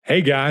Hey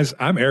guys,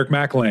 I'm Eric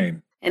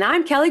McLean. And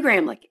I'm Kelly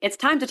Gramlich. It's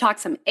time to talk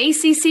some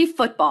ACC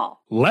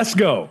football. Let's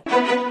go.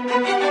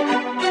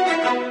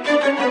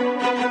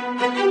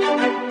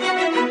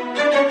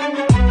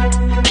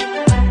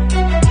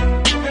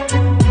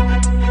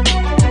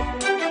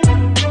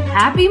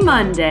 Happy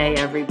Monday,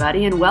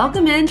 everybody, and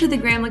welcome into the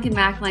Gramlich and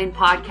McLean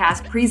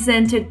podcast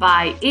presented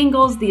by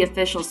Ingles, the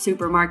official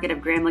supermarket of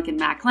Gramlich and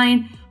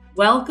McLean.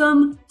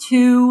 Welcome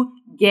to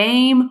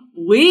game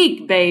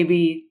week,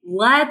 baby.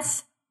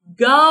 Let's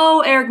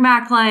go, Eric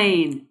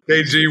McLean.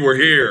 KG, we're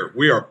here.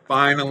 We are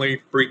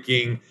finally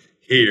freaking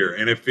here,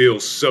 and it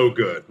feels so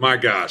good. My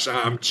gosh,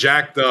 I'm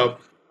jacked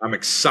up. I'm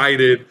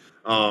excited.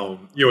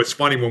 It's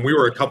funny, when we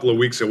were a couple of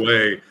weeks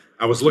away,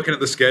 I was looking at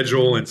the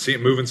schedule and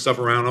moving stuff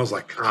around. I was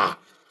like,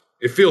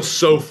 it feels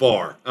so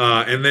far.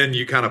 And then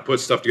you kind of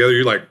put stuff together.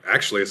 You're like,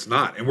 actually, it's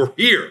not. And we're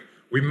here.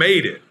 We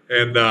made it.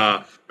 And,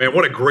 man,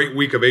 what a great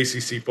week of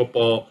ACC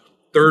football.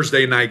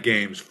 Thursday night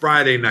games,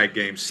 Friday night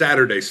games,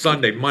 Saturday,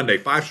 Sunday, Monday,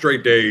 5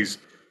 straight days.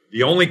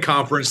 The only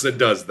conference that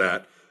does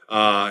that.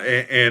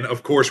 And,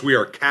 of course, we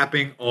are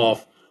capping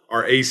off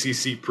our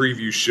ACC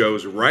preview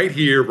shows right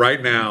here,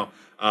 right now,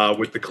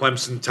 with the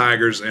Clemson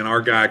Tigers and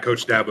our guy,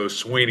 Coach Dabo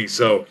Swinney.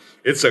 So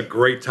it's a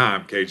great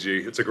time,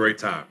 KG. It's a great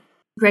time.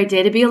 Great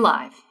day to be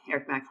alive,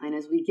 Eric McLean,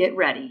 as we get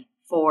ready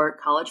for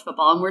college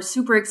football. And we're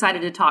super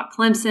excited to talk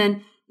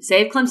Clemson. We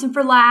saved Clemson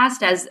for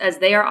last as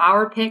they are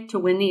our pick to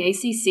win the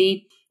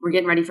ACC. We're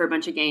getting ready for a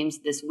bunch of games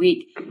this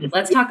week.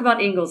 Let's talk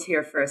about Ingles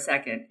here for a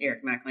second,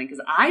 Eric McLean,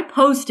 because I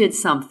posted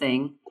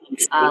something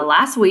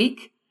last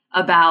week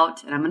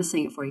about, and I'm going to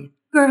sing it for you,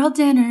 girl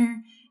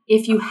dinner.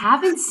 If you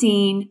haven't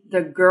seen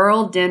the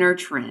girl dinner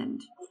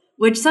trend,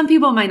 which some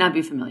people might not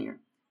be familiar,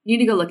 you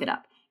need to go look it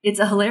up. It's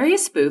a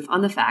hilarious spoof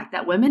on the fact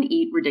that women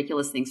eat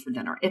ridiculous things for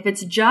dinner. If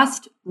it's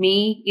just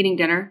me eating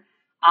dinner,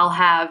 I'll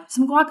have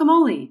some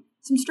guacamole,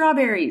 some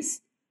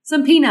strawberries,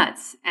 some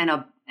peanuts, and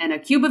a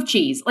cube of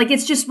cheese. Like,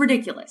 it's just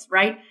ridiculous,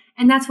 right?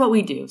 And that's what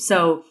we do.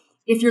 So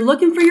if you're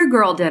looking for your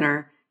girl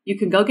dinner, you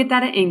can go get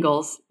that at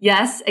Ingles.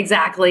 Yes,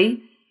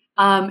 exactly.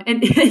 And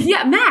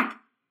yeah, Mac,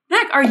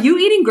 are you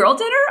eating girl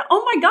dinner?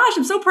 Oh my gosh,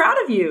 I'm so proud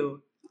of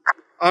you.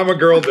 I'm a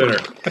girl dinner.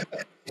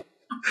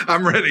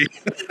 I'm ready.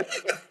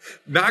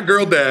 Not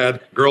girl dad,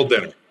 girl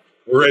dinner.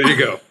 We're ready to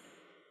go.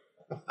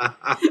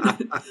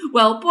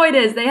 Well, point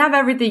is, they have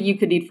everything you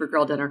could eat for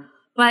girl dinner,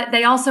 but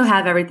they also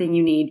have everything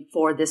you need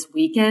for this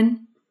weekend.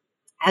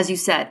 As you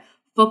said,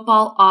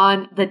 football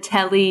on the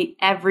telly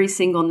every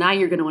single night.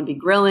 You're going to want to be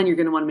grilling. You're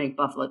going to want to make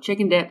buffalo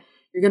chicken dip.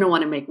 You're going to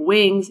want to make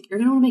wings. You're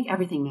going to want to make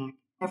everything, Mac.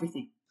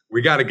 Everything.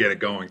 We got to get it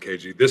going,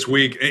 KG, this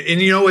week. And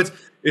you know, it's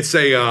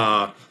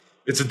a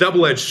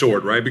double-edged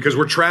sword, right? Because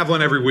we're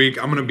traveling every week.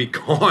 I'm going to be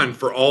gone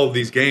for all of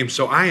these games.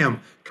 So I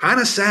am kind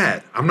of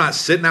sad. I'm not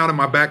sitting out on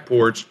my back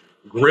porch,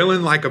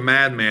 grilling like a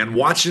madman,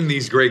 watching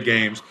these great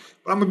games.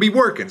 But I'm going to be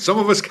working. Some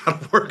of us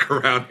got to work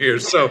around here.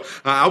 So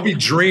I'll be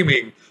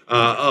dreaming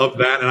of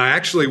that. And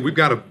we've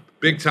got a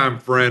big-time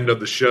friend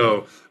of the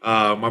show,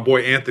 my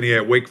boy Anthony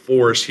at Wake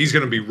Forest. He's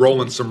going to be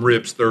rolling some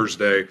ribs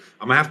Thursday.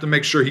 I'm going to have to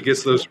make sure he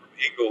gets those from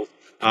Ingles.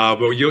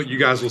 But you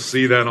guys will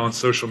see that on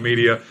social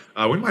media.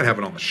 We might have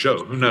it on the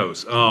show. Who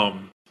knows?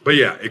 But,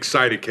 yeah,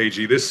 excited,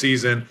 KG. This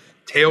season,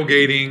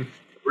 tailgating,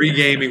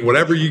 pre-gaming,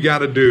 whatever you got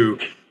to do,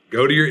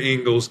 go to your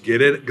Ingles,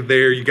 get it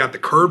there. You got the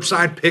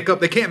curbside pickup.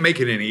 They can't make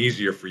it any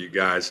easier for you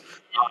guys.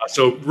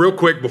 So real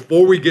quick,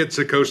 before we get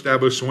to Coach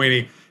Dabo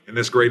Swinney in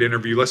this great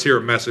interview, let's hear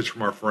a message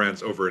from our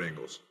friends over at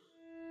Ingles.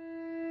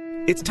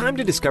 It's time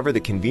to discover the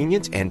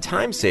convenience and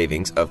time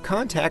savings of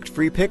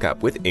contact-free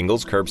pickup with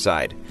Ingles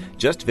Curbside.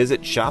 Just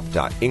visit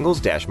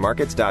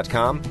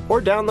shop.ingles-markets.com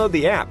or download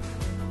the app.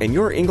 And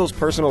your Ingles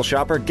personal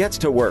shopper gets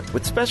to work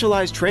with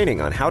specialized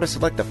training on how to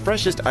select the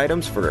freshest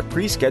items for a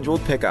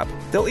pre-scheduled pickup.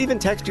 They'll even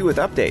text you with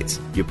updates.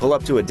 You pull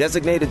up to a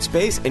designated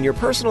space and your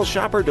personal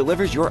shopper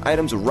delivers your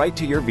items right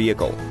to your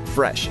vehicle.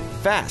 Fresh,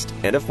 fast,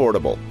 and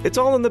affordable. It's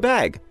all in the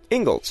bag.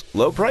 Ingles.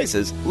 Low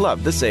prices.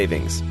 Love the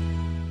savings.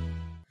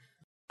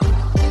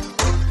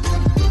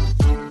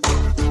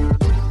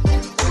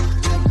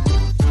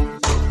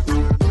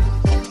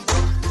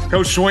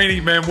 Coach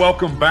Swinney, man,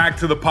 welcome back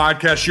to the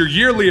podcast, your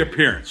yearly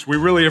appearance. We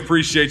really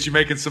appreciate you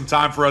making some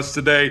time for us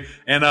today.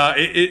 And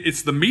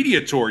it's the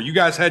media tour. You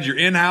guys had your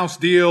in-house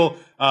deal,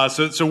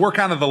 so we're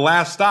kind of the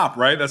last stop,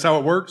 right? That's how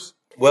it works?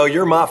 Well,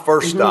 you're my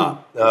first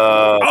stop.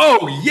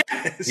 Oh,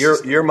 yes!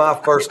 You're my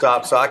first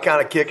stop, so I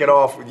kind of kick it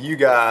off with you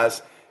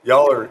guys.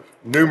 Y'all are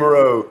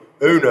numero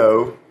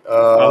uno. I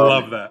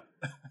love that.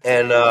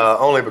 And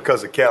only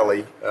because of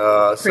Kelly.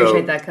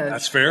 Appreciate that, Coach.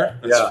 That's fair.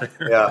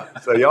 Yeah.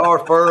 So y'all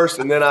are first,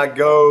 and then I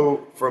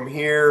go from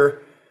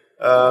here.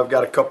 I've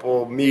got a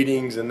couple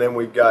meetings, and then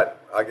we've got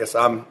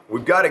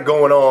it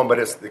going on, but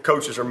it's the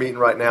coaches are meeting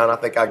right now, and I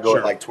think I go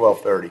at like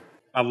 12:30.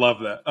 I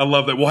love that.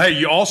 Well, hey,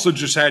 you also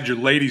just had your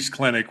ladies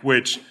clinic,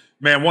 which,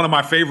 man, one of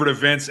my favorite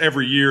events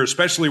every year,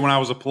 especially when I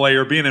was a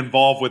player, being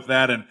involved with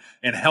that and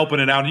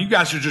helping it out. And you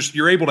guys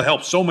you're able to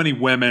help so many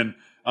women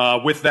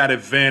with that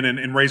event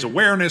and raise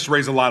awareness,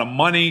 raise a lot of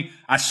money.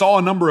 I saw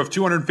a number of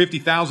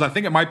 250,000. I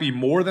think it might be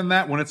more than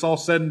that when it's all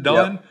said and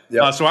done.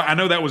 Yep. So I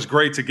know that was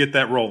great to get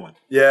that rolling.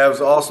 Yeah, it was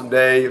an awesome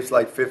day. It was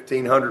like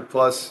 1,500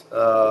 plus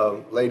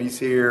ladies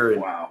here.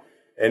 And, wow.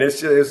 And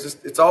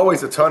it's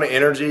always a ton of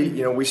energy.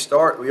 You know,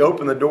 we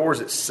open the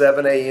doors at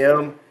 7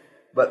 a.m.,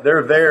 but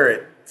they're there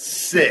at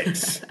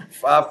 6,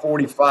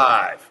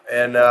 5:45.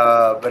 And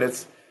but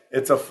it's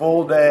a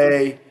full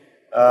day,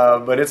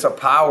 but it's a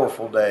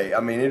powerful day. I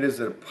mean, it is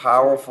a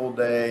powerful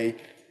day,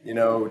 you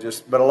know,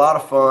 but a lot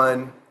of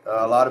fun,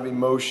 a lot of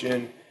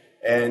emotion,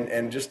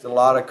 and just a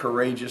lot of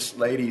courageous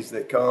ladies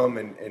that come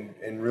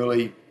and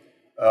really,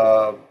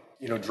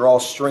 you know, draw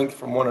strength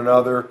from one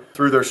another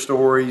through their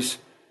stories.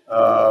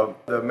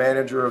 The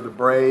manager of the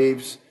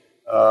Braves,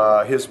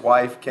 his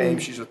wife came.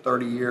 She's a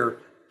 30-year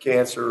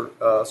cancer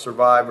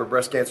survivor,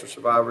 breast cancer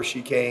survivor.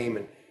 She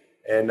came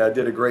and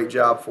did a great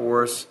job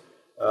for us.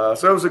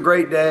 So it was a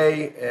great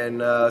day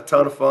and a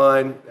ton of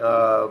fun. You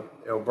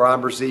know,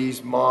 Brian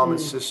Brzez's mom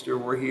and sister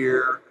were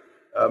here.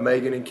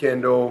 Megan and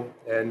Kendall,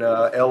 and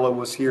Ella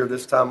was here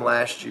this time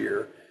last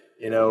year,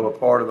 you know, a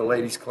part of the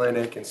ladies'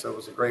 clinic. And so it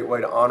was a great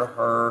way to honor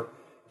her.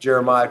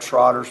 Jeremiah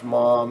Trotter's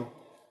mom,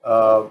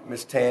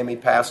 Miss Tammy,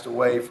 passed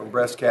away from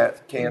breast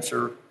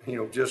cancer, you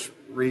know, just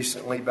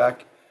recently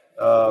back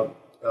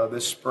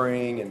this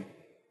spring,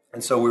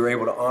 and so we were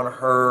able to honor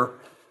her,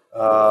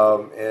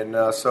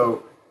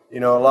 so you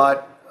know,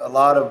 a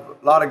lot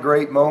of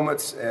great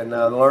moments, and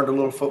learned a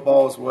little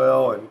football as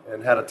well,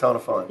 and had a ton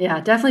of fun. Yeah,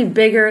 definitely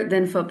bigger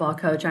than football,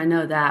 Coach. I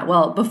know that.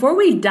 Well, before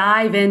we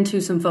dive into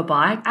some football,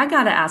 I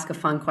got to ask a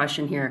fun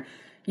question here.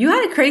 You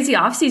had a crazy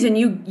offseason.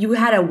 You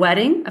had a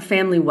wedding, a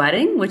family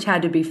wedding, which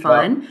had to be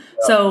fun. Yeah.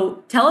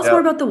 So tell us more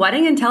about the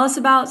wedding and tell us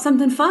about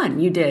something fun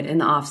you did in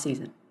the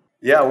offseason.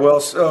 Yeah, well,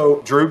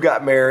 so Drew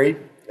got married,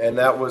 and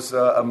that was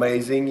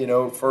amazing. You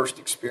know, first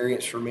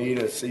experience for me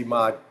to see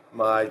my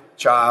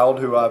child,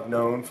 who I've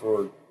known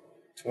for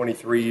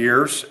 23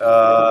 years.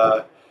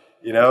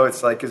 You know,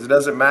 it's like, because it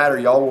doesn't matter.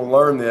 Y'all will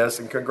learn this.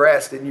 And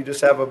congrats, didn't you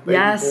just have a baby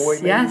boy?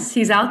 Maybe? Yes,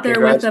 he's out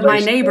there with my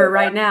neighbor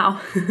right now.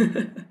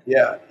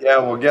 Yeah.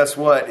 Well, guess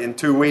what? In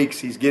 2 weeks,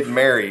 he's getting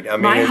married. I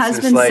mean, my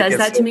husband says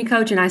that to me,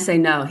 Coach, and I say,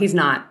 no, he's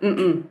not.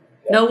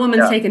 No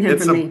woman's taking him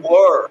from me. It's a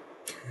blur.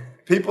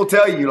 People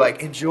tell you,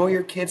 like, enjoy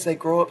your kids. They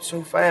grow up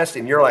so fast.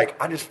 And you're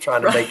like, I'm just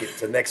trying to make it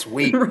to next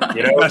week. Right.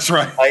 You know? That's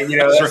right. Like, you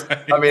know, that's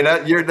right. I mean,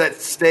 you're that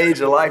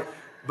stage of life.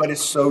 But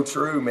it's so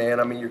true, man.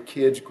 I mean, your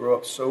kids grow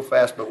up so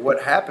fast. But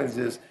what happens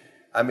is,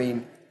 I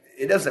mean,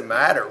 it doesn't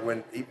matter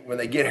when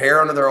they get hair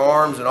under their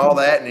arms and all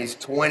that, and he's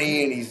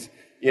 20 and he's,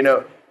 you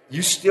know,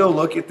 you still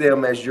look at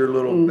them as your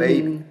little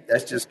baby.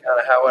 That's just kind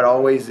of how it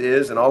always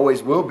is and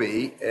always will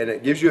be. And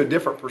it gives you a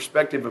different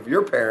perspective of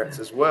your parents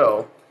as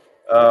well.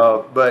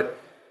 But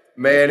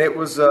man, it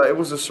was a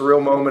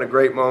surreal moment, a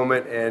great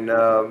moment. And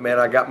man,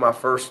 I got my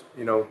first,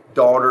 you know,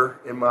 daughter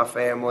in my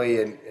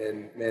family, and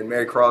man,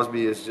 Mary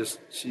Crosby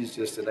she's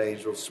just an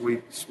angel,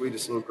 sweetest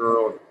little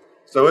girl.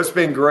 So it's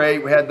been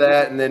great. We had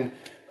that, and then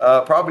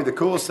probably the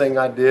coolest thing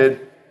I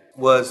did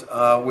was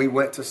we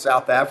went to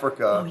South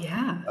Africa. Oh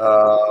yeah!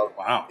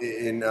 Wow!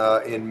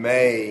 In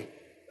May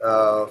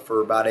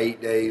for about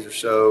 8 days or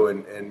so,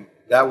 and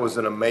that was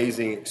an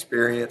amazing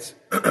experience.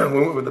 We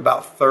went with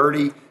about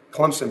 30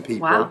 Clemson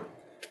people.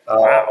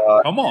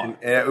 Wow! Come on!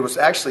 And it was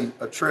actually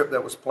a trip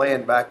that was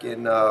planned back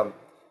in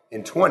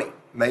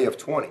May of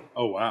 20.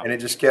 Oh wow! And it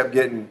just kept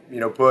getting, you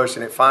know, pushed,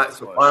 and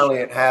finally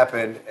it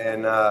happened,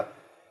 and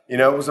you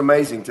know, it was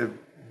amazing to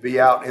be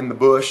out in the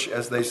bush,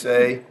 as they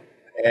say,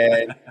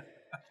 and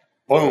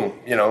boom,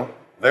 you know,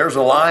 there's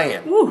a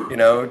lion, you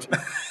know,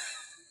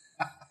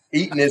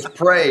 eating his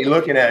prey,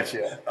 looking at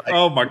you. Like,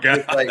 oh my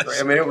God! Like,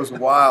 I mean, it was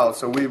wild.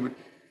 So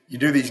you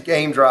do these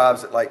game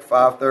drives at like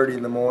 5:30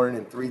 in the morning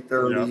and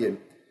 3:30, and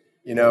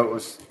you know,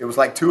 it was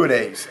like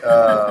 2-a-days.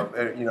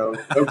 You know,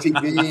 no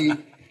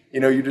TV. You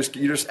know, you're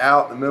just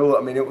out in the middle.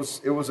 I mean, it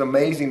was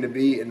amazing to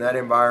be in that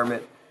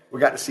environment. We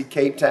got to see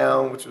Cape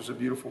Town, which was a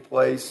beautiful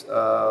place.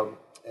 So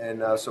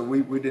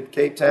we did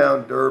Cape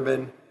Town,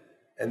 Durban,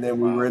 and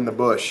then we were in the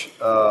bush.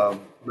 But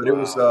it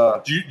was.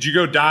 Did you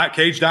go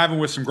cage diving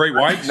with some great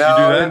whites? No,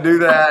 I didn't do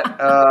that.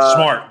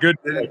 Smart. Good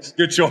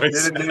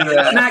choice. Didn't do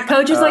that. Matt,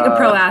 Coach is like a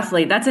pro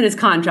athlete. That's in his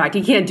contract.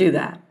 He can't do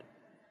that.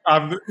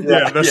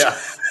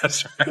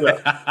 That's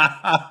right.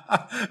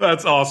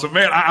 That's awesome,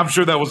 man. I'm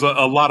sure that was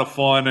a lot of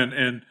fun,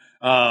 and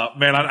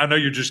man, I know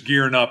you're just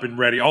gearing up and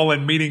ready. All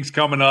in meetings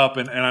coming up,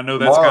 and I know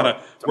that's kind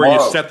of where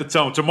you set the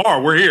tone.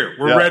 Tomorrow, we're here.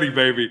 We're ready,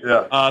 baby.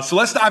 Yeah. So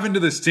let's dive into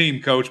this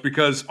team, Coach,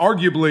 because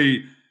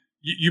arguably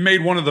you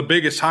made one of the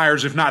biggest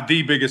hires, if not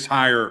the biggest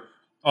hire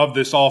of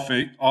this off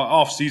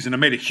season,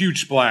 and made a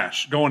huge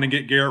splash going and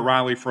get Garrett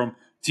Riley from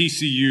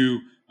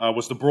TCU.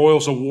 Was the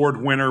Broyles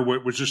Award winner,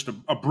 was just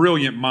a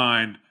brilliant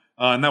mind,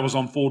 and that was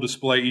on full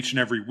display each and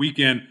every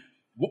weekend.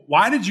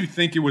 Why did you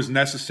think it was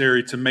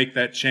necessary to make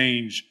that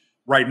change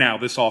right now,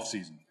 this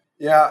offseason?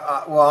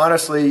 Yeah, well,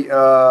 honestly,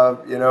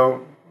 you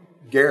know,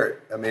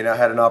 Garrett. I mean, I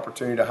had an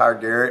opportunity to hire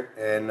Garrett,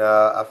 and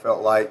I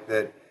felt like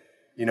that,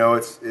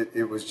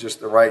 it was just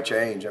the right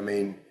change. I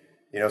mean,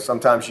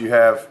 sometimes you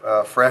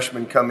have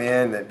freshmen come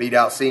in that beat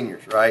out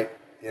seniors, right?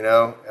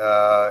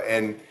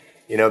 That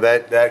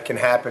can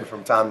happen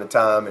from time to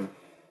time.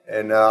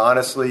 And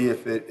honestly,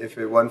 if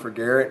it wasn't for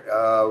Garrett,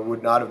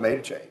 would not have made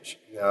a change.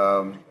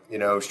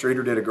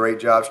 Streeter did a great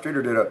job.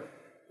 Streeter did a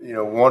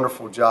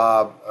wonderful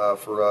job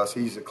for us.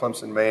 He's a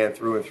Clemson man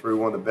through and through,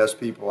 one of the best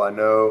people I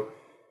know,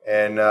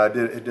 and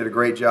did a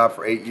great job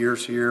for 8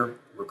 years here,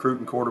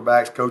 recruiting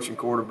quarterbacks, coaching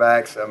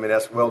quarterbacks. I mean,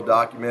 that's well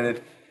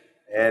documented.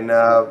 And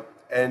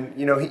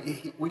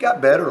we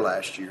got better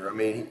last year. I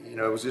mean,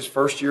 it was his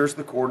first year as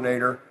the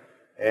coordinator,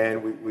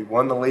 and we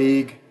won the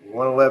league. We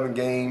won 11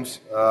 games,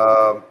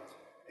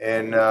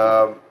 and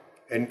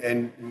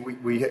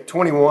we hit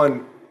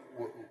 21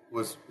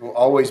 will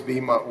always be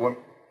one.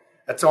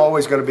 That's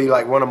always going to be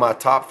like one of my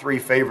top 3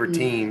 favorite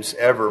teams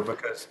ever,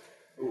 because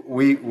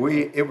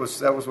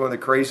that was one of the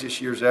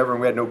craziest years ever, and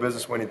we had no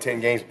business winning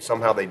 10 games, but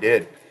somehow they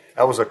did.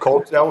 That was a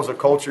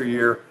culture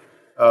year,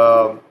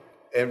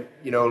 and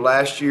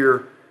last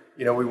year,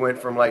 we went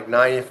from like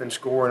 90th in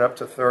scoring up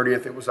to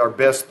 30th. It was our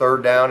best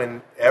third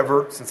down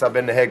ever since I've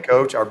been the head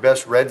coach, our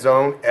best red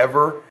zone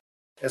ever.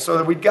 And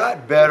so we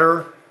got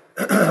better,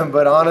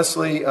 but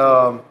honestly,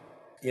 I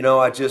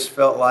just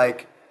felt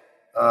like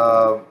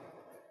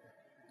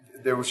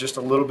there was just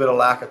a little bit of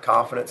lack of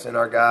confidence in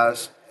our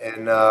guys,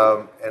 and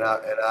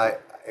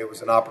it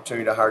was an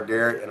opportunity to hire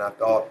Garrett, and I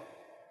thought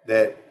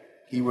that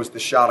he was the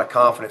shot of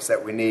confidence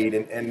that we need.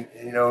 And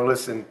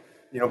listen,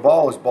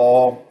 ball is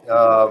ball.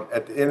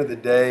 At the end of the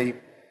day,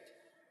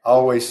 I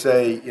always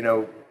say,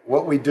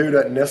 what we do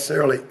doesn't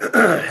necessarily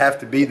have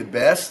to be the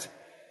best,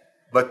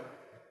 but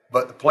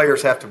the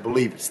players have to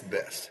believe it's the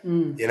best.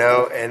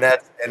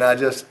 And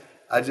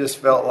I just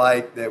felt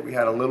like that we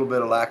had a little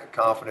bit of lack of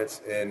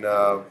confidence, and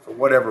for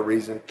whatever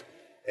reason,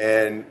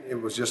 and it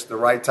was just the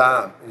right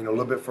time, a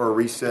little bit for a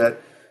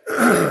reset.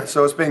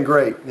 So it's been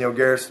great.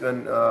 Garrett's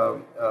been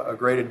a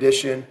great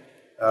addition,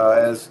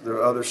 as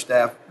the other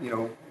staff,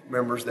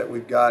 members that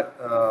we've got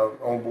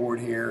on board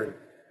here. And,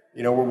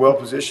 we're well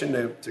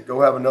positioned to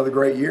go have another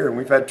great year. And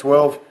we've had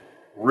 12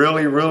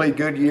 really, really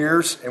good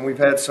years, and we've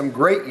had some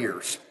great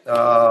years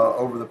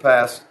over the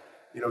past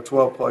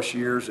 12 plus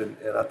years, and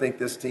I think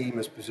this team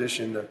is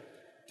positioned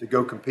to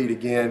go compete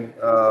again,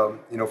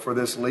 for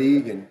this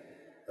league. And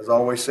as I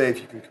always say,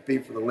 if you can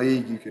compete for the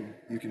league, you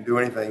can do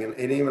anything.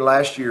 And even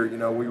last year,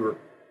 we were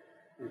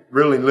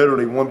really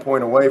literally 1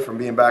 point away from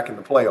being back in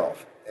the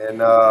playoff. And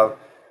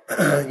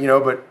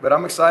but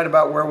I'm excited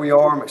about where we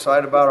are. I'm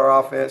excited about our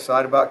offense.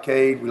 Excited about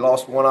Cade. We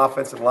lost one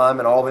offensive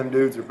lineman. All them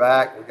dudes are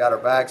back. We got our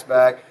backs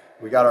back.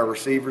 We got our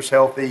receivers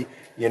healthy.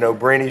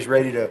 Brandy's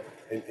ready to.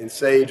 And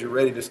Sage are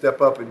ready to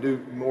step up and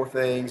do more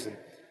things, and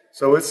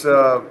so it's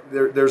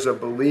there's a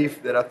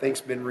belief that I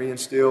think's been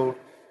reinstilled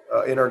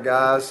in our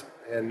guys,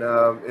 and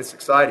it's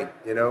exciting.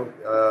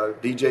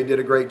 DJ did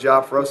a great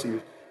job for us.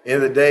 End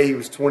of the day, he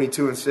was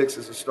 22-6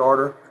 as a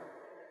starter,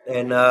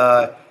 and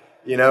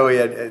he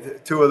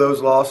had 2 of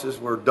those losses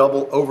were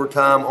double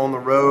overtime on the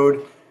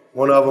road.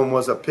 One of them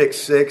was a pick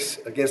 6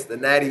 against the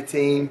Natty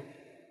team,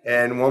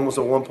 and one was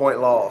a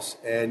 1-point loss.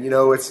 And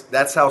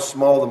that's how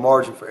small the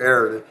margin for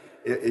error.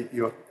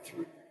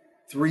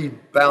 3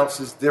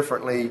 bounces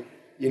differently,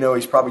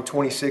 he's probably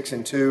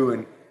 26-2,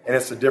 and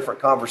it's a different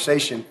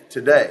conversation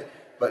today.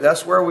 But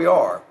that's where we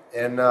are,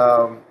 and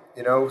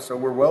so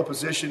we're well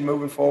positioned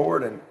moving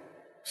forward, and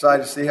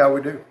excited to see how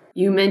we do.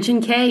 You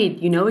mentioned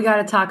Cade. We got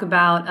to talk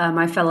about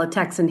my fellow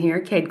Texan here,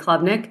 Cade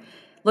Klubnik.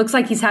 Looks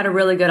like he's had a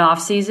really good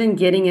offseason,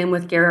 getting in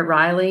with Garrett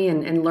Riley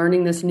and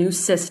learning this new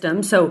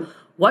system. So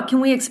what can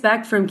we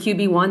expect from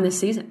QB1 this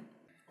season?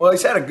 Well,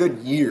 he's had a good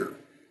year.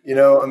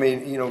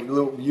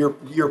 Little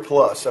year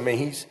plus. I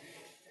mean,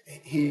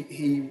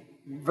 he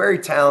very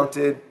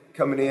talented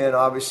coming in.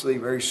 Obviously,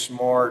 very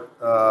smart.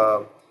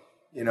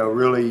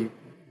 Really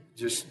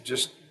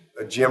just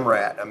a gym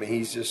rat. I mean,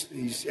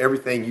 he's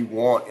everything you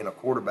want in a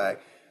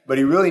quarterback. But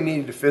he really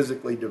needed to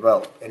physically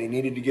develop, and he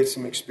needed to get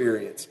some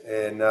experience.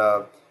 And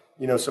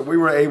so we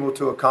were able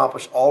to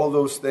accomplish all of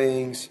those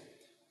things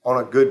on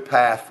a good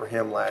path for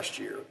him last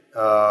year.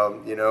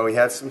 He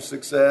had some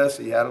success.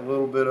 He had a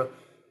little bit of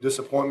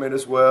disappointment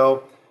as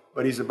well,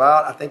 but he's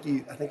about, I think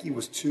he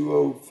was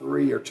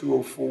 203 or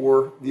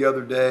 204 the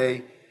other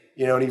day,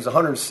 and he was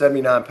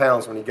 179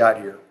 pounds when he got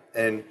here.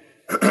 And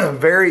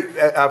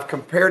I've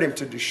compared him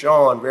to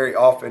Deshaun very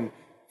often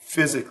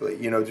physically,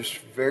 just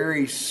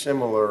very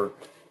similar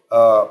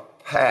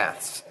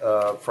paths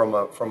from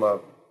a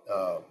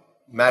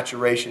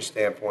maturation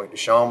standpoint.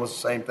 Deshaun was the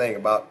same thing,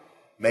 about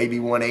maybe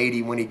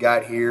 180 when he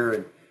got here,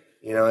 and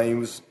he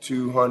was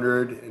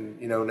 200, and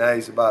now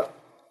he's about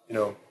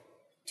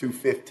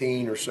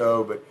 215 or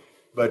so,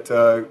 but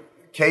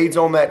Cade's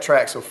on that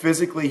track. So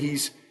physically,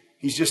 he's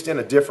just in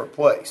a different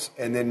place,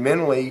 and then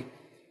mentally,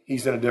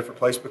 he's in a different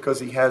place because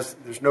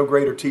there's no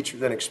greater teacher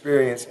than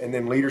experience, and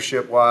then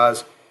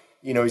leadership-wise,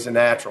 he's a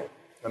natural.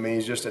 I mean,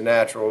 he's just a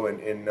natural,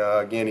 and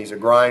again, he's a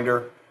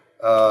grinder.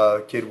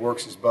 Kid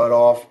works his butt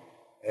off,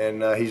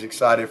 and he's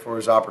excited for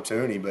his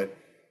opportunity. But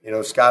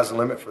sky's the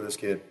limit for this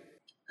kid.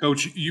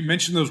 Coach, you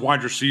mentioned those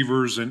wide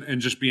receivers and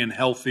just being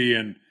healthy,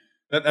 and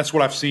that's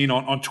what I've seen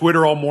on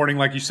Twitter all morning.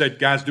 Like you said,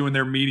 guys doing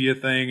their media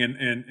thing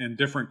and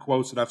different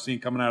quotes that I've seen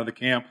coming out of the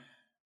camp.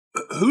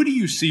 Who do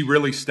you see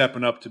really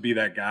stepping up to be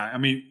that guy? I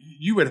mean,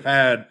 you would have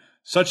had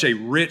such a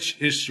rich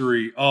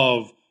history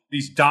of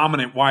these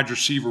dominant wide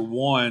receiver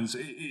ones.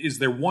 Is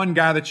there one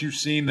guy that you've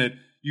seen that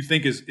you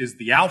think is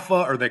the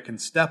alpha or that can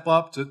step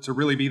up to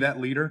really be that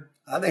leader?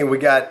 I think we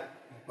got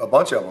a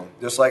bunch of them,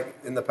 just like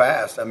in the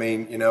past. I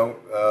mean,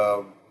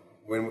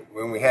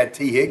 when we had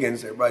T.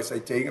 Higgins, everybody say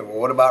T. Higgins. Well,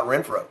 what about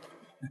Renfro?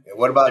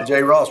 What about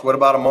Jay Ross? What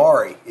about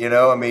Amari?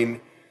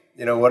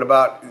 What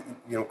about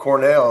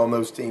Cornell on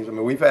those teams? I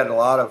mean, we've had a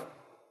lot of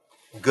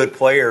good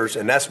players,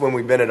 and that's when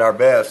we've been at our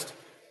best.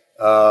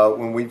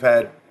 When we've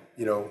had,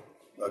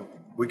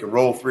 we can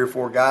roll 3 or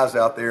 4 guys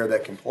out there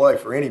that can play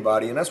for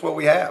anybody, and that's what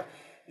we have.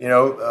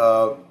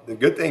 The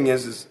good thing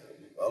is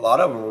a lot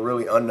of them are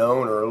really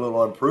unknown or a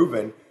little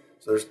unproven.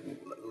 So there's,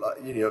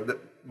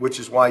 which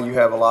is why you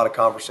have a lot of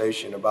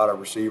conversation about our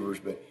receivers.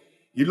 But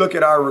you look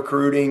at our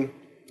recruiting,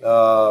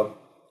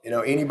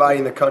 anybody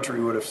in the country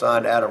would have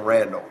signed Adam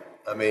Randall.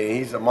 I mean,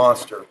 he's a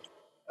monster.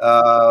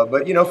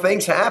 But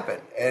things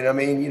happen, and I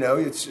mean,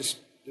 it's just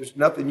there's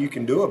nothing you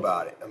can do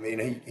about it. I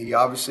mean, he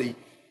obviously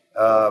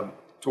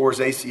tore his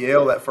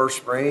ACL that first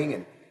spring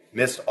and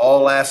missed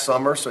all last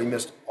summer, so he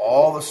missed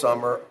all the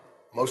summer,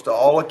 most of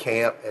all of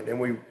camp, and then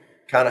we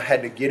kind of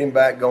had to get him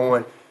back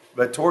going.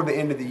 But toward the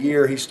end of the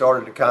year, he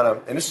started to kind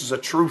of, and this is a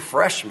true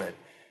freshman,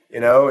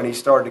 and he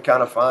started to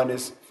kind of find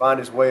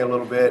his way a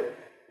little bit.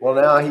 Well,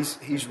 now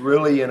he's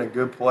really in a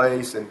good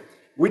place, and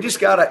we just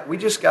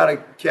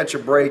gotta catch a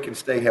break and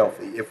stay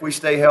healthy. If we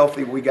stay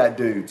healthy, we got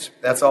dudes.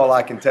 That's all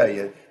I can tell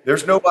you.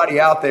 There's nobody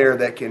out there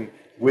that can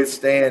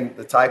withstand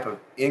the type of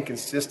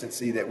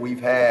inconsistency that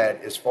we've had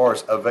as far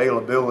as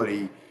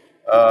availability.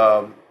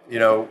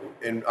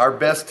 In our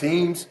best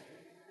teams,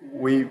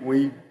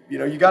 you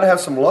got to have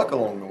some luck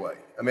along the way.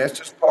 I mean, that's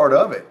just part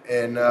of it.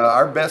 And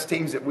our best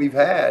teams that we've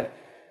had,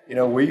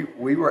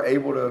 we were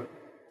able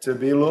to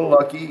be a little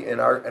lucky,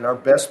 and our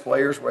best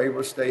players were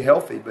able to stay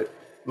healthy. But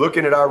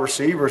looking at our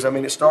receivers, I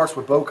mean, it starts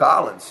with Bo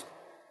Collins.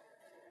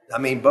 I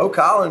mean, Bo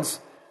Collins,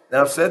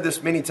 and I've said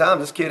this many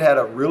times, this kid had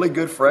a really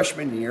good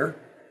freshman year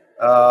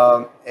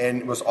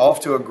and was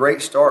off to a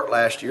great start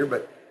last year,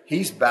 but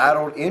he's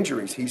battled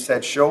injuries. He's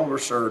had shoulder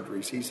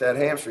surgeries. He's had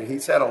hamstring.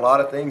 He's had a lot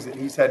of things that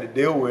he's had to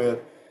deal with.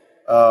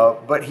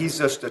 But he's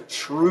just a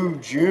true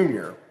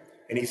junior,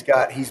 and he's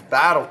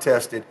battle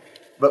tested.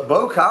 But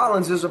Bo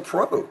Collins is a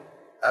pro.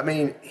 I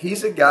mean,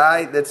 he's a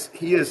guy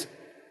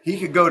he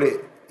could go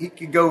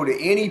to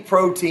any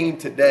pro team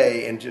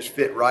today and just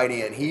fit right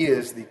in. He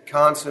is the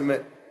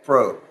consummate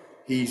pro.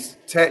 He's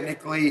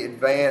technically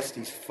advanced.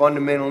 He's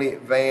fundamentally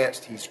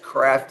advanced. He's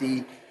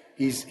crafty.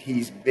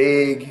 He's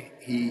big.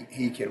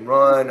 He can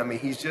run. I mean,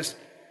 he's just,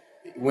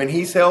 when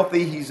he's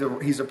healthy, he's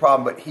a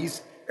problem. But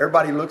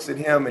everybody looks at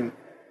him and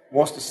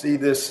wants to see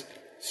this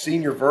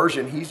senior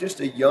version. He's just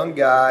a young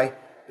guy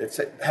that's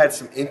had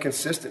some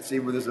inconsistency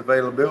with his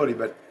availability.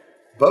 But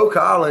Bo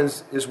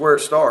Collins is where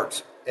it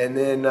starts. And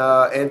then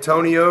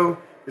Antonio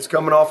is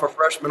coming off a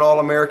freshman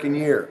All-American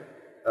year.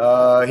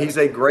 He's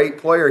a great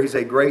player. He's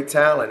a great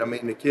talent. I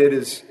mean, the kid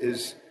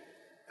is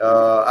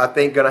I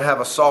think, going to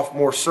have a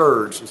sophomore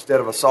surge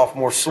instead of a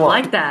sophomore slump. I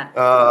like that.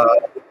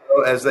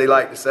 As they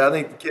like to say. I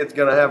think the kid's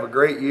going to have a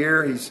great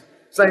year.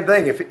 Same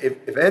thing.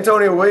 If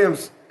Antonio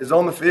Williams is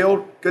on the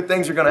field, good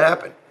things are going to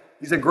happen.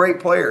 He's a great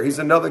player. He's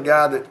another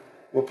guy that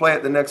will play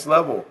at the next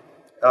level.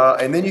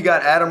 And then you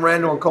got Adam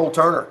Randall and Cole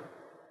Turner.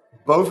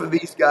 Both of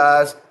these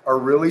guys are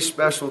really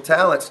special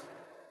talents.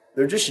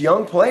 They're just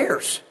young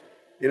players,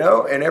 and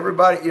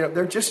everybody,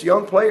 they're just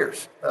young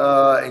players.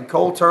 And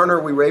Cole Turner,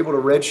 we were able to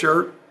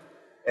redshirt,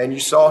 and you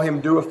saw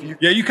him do a few.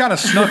 Yeah, you kind of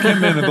snuck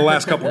him into the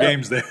last couple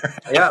games there.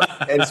 Yeah,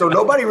 and so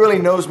nobody really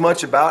knows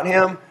much about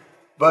him,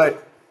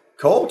 but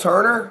Cole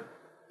Turner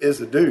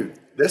is a dude.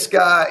 This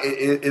guy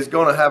is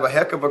going to have a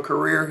heck of a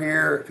career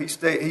here. If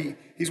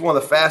he's one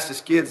of the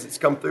fastest kids that's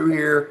come through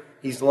here.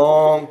 He's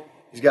long.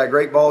 He's got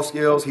great ball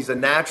skills. He's a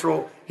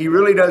natural. He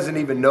really doesn't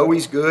even know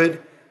he's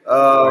good.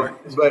 But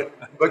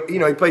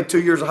he played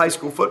 2 years of high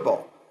school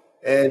football.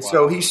 And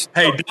so he's –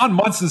 Hey, Don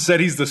Munson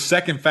said he's the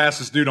second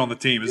fastest dude on the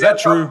team. Is that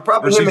true?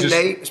 Probably him and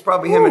Nate. It's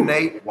probably him and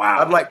Nate. Wow.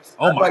 I'd like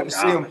to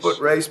see him foot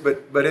race,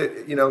 but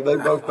they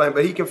both play.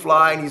 But he can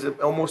fly, and he's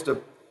almost a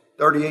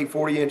 38,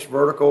 40-inch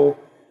vertical.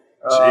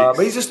 But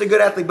he's just a good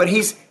athlete. But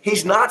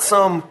he's not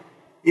some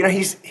 –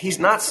 he's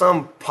not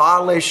some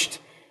polished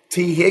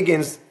T.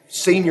 Higgins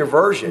senior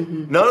version.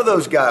 Mm-hmm. None of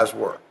those guys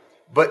were.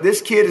 But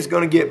this kid is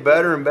going to get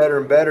better and better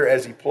and better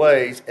as he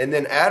plays. And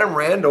then Adam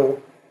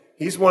Randall,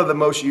 he's one of the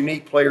most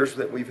unique players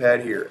that we've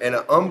had here. And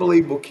an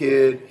unbelievable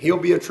kid. He'll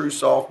be a true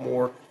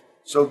sophomore.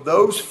 So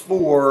those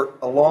four,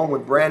 along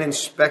with Brandon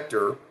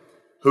Spector,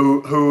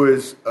 who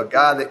is a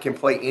guy that can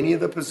play any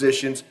of the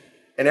positions.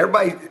 And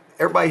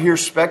everybody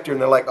hears Spector, and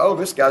they're like, oh,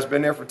 this guy's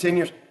been there for 10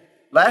 years.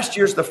 Last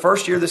year's the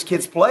first year this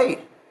kid's played.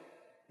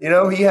 He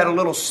had a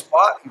little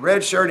spot,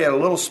 red shirt, he had a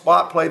little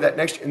spot play that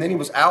next year, and then he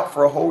was out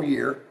for a whole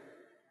year.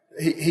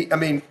 I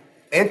mean,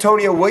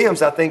 Antonio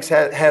Williams, I think,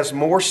 has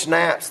more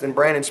snaps than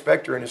Brandon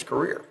Spector in his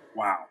career.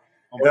 Wow.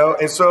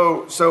 And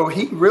so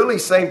he really,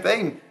 same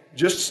thing,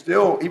 just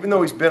still, even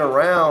though he's been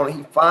around,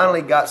 he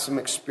finally got some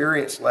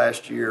experience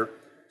last year.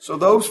 So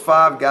those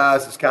 5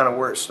 guys is kind of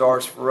where it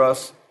starts for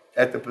us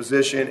at the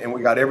position, and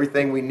we got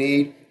everything we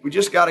need. We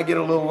just got to get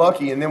a little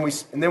lucky, and then we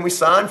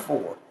signed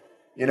 4.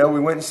 We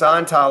went and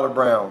signed Tyler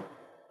Brown,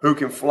 who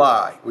can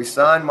fly. We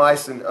signed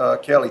Myson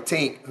Kelly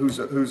Tink, who's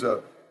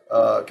a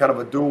kind of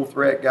a dual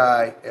threat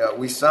guy.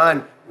 We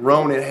signed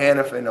Ronan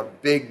Hannafin, a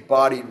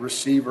big-bodied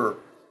receiver.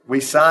 We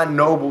signed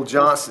Noble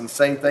Johnson,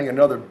 same thing,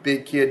 another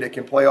big kid that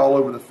can play all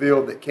over the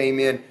field that came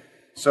in.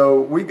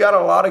 So we got a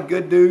lot of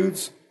good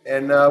dudes,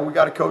 and we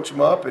got to coach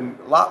them up, and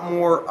a lot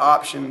more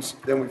options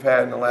than we've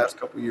had in the last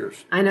couple of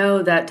years. I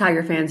know that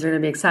Tiger fans are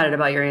going to be excited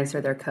about your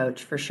answer there,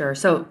 Coach, for sure.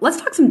 So let's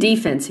talk some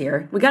defense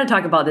here. We got to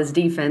talk about this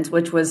defense,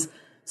 which was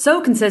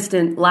so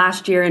consistent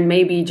last year and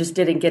maybe just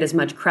didn't get as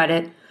much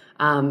credit.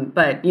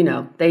 But,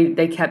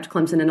 they kept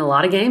Clemson in a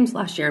lot of games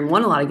last year and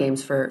won a lot of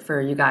games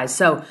for you guys.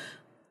 So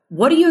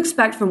what do you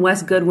expect from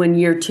Wes Goodwin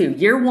year 2?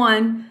 Year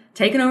 1,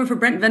 taking over for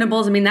Brent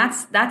Venables. I mean,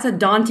 that's a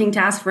daunting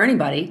task for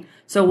anybody.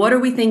 So what are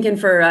we thinking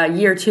for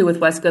year 2 with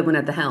Wes Goodwin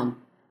at the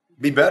helm?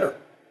 Be better.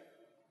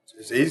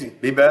 It's easy.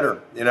 Be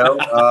better. Really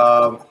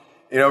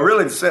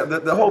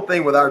the whole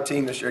thing with our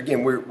team this year.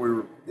 Again,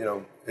 we're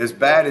as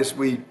bad as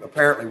we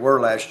apparently were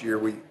last year.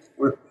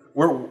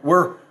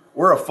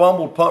 We're a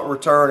fumbled punt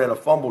return and a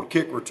fumbled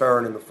kick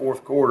return in the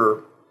fourth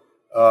quarter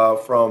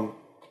from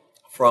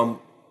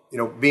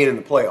being in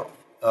the playoff.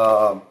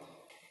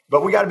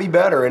 But we got to be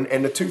better,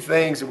 and the two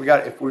things that we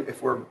got, if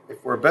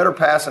we're a better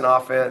passing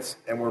offense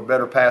and we're a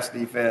better pass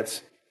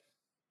defense,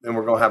 then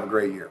we're going to have a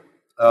great year.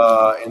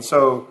 And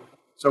so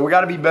we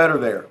got to be better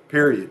there.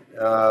 Period.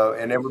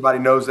 And everybody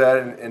knows that,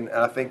 and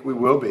I think we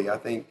will be. I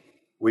think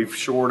we've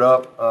shored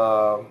up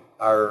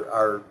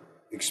our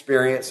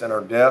experience and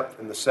our depth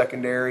in the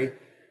secondary.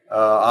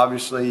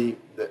 Obviously,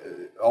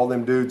 all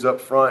them dudes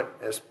up front,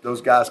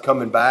 those guys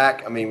coming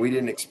back. I mean, we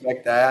didn't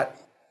expect that.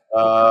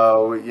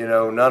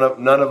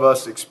 None of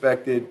us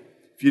expected.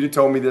 If you'd have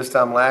told me this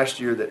time last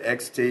year that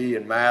XT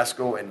and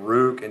Maskell and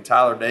Rook and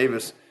Tyler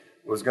Davis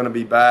was going to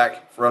be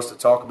back for us to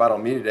talk about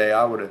on Media Day,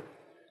 I'd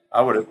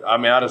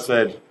have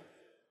said,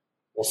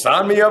 well,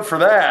 sign me up for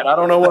that. I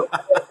don't know what's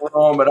going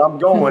on, but I'm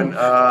going.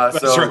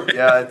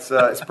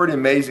 It's pretty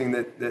amazing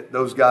that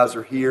those guys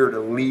are here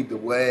to lead the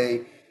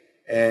way,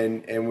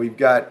 and we've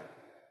got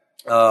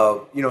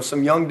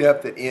some young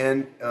depth at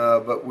end,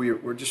 but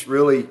we're just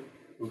really.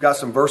 We've got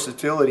some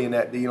versatility in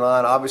that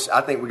D-line. Obviously,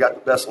 I think we got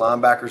the best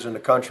linebackers in the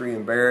country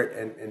in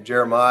Barrett and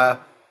Jeremiah.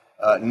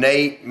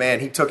 Nate, man,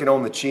 he took it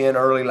on the chin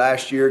early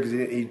last year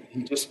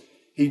because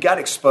he got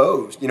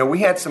exposed. We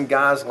had some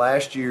guys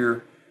last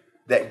year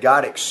that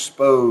got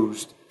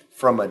exposed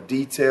from a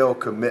detail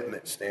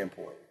commitment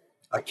standpoint,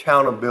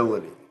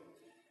 accountability.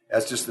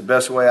 That's just the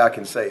best way I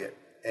can say it.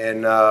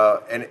 And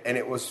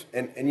it was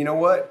and you know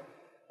what?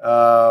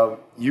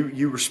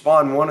 You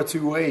respond one of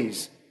two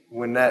ways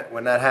when that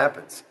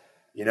happens.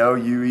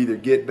 You either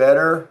get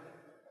better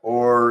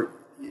or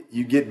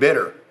you get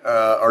bitter,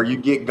 or you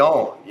get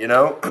gone,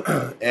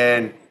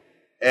 and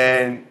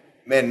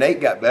man, Nate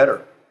got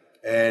better,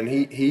 and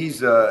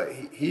he's a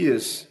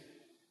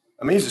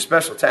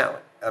special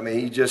talent. I mean,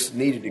 he just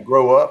needed to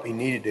grow up. He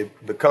needed to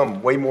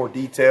become way more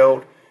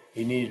detailed.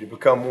 He needed to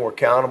become more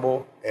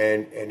accountable,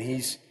 and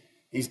he's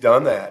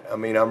done that. I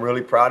mean, I'm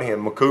really proud of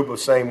him. Makuba,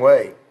 same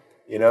way.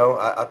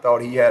 I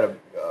thought he had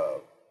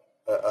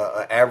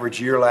a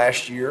average year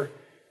last year.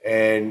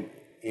 And,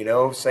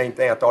 same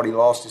thing. I thought he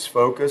lost his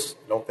focus.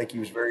 I don't think he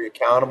was very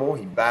accountable.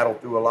 He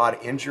battled through a lot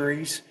of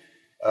injuries.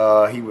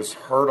 He was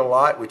hurt a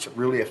lot, which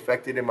really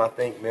affected him, I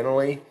think,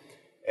 mentally.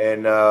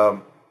 And,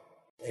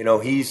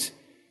 he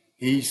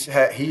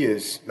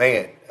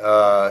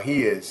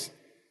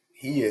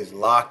is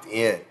locked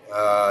in.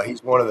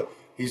 He's one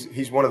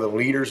of the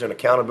leaders in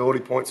accountability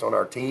points on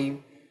our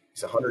team.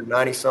 He's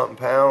 190-something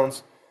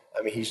pounds.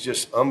 I mean, he's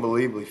just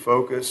unbelievably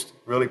focused.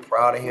 Really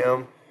proud of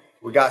him.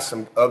 We got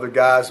some other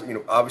guys,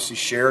 obviously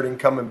Sheridan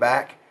coming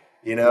back.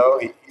 He's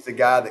a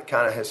guy that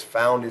kind of has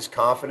found his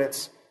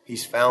confidence.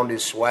 He's found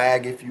his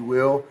swag, if you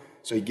will.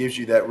 So he gives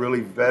you that really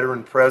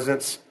veteran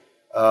presence.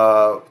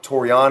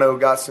 Toriano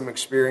got some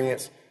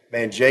experience.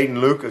 Man, Jaden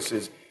Lucas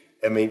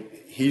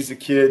he's a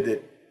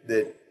kid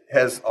that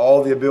has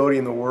all the ability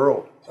in the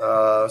world.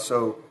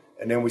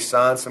 And then we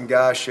signed some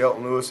guys,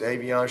 Shelton Lewis,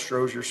 Avion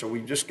Strozier. So we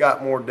just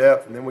got more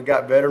depth. And then we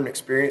got veteran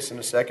experience in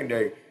the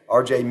secondary.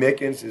 R.J.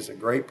 Mickens is a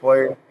great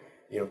player.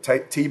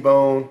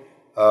 T-Bone,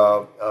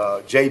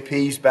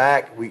 JP's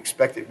back. We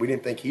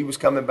didn't think he was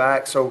coming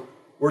back. So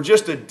we're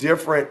just a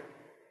different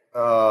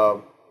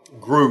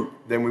group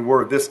than we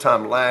were this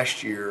time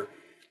last year.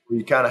 Where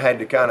you kind of had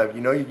to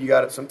you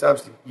got it.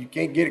 Sometimes you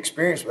can't get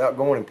experience without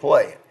going and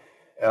playing.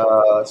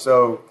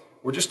 So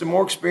we're just a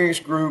more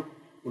experienced group.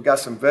 We got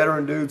some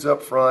veteran dudes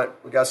up front.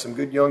 We got some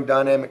good young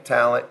dynamic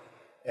talent.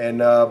 And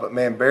but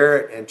man,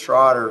 Barrett and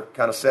Trotter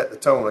kind of set the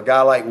tone. A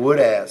guy like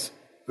Woodaz,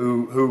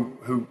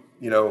 who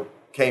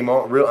came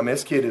on.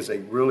 This kid is a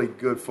really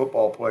good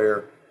football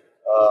player.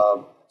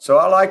 So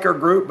I like our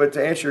group, but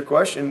to answer your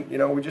question,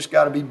 we just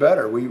got to be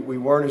better. We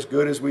weren't as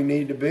good as we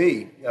need to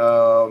be,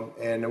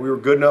 and we were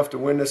good enough to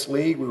win this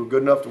league. We were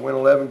good enough to win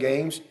 11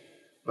 games,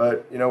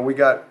 but we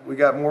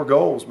got more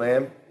goals,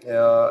 man,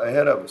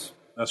 ahead of us.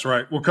 That's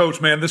right. Well,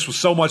 Coach, man, this was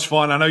so much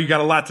fun. I know you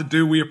got a lot to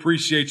do. We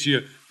appreciate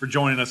you for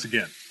joining us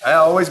again.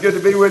 Always good to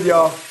be with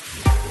y'all.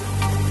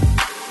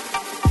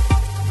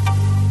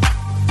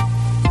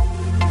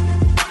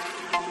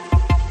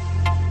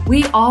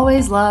 We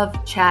always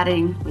love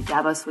chatting with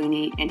Dabo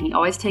Swinney, and he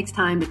always takes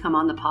time to come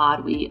on the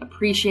pod. We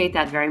appreciate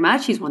that very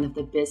much. He's one of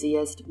the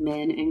busiest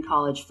men in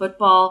college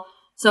football.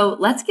 So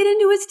let's get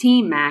into his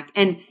team, Mac.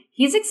 And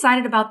he's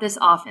excited about this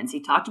offense.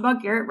 He talked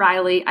about Garrett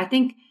Riley. I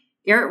think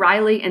Garrett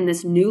Riley and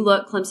this new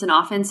look Clemson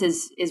offense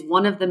is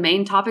one of the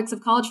main topics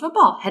of college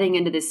football heading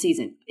into this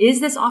season.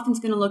 Is this offense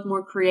going to look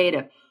more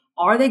creative?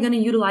 Are they going to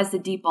utilize the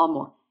deep ball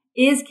more?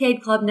 Is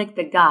Cade Klubnik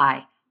the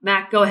guy?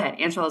 Mac, go ahead.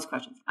 Answer all those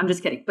questions. I'm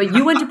just kidding. But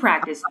you went to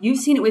practice. You've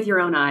seen it with your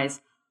own eyes.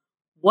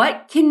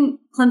 What can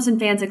Clemson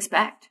fans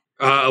expect?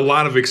 A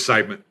lot of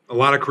excitement, a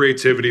lot of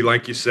creativity,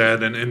 like you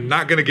said, and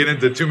not going to get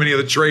into too many of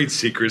the trade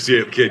secrets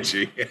yet,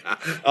 KG.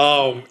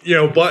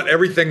 But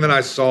everything that I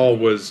saw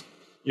was,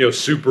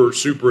 super,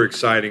 super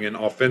exciting, and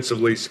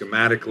offensively,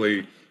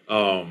 schematically,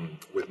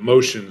 with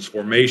motions,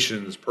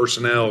 formations,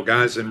 personnel,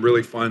 guys in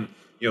really fun,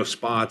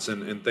 spots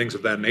and things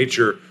of that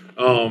nature.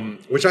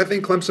 Which I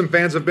think Clemson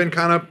fans have been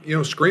kind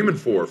of, screaming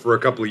for a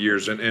couple of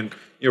years and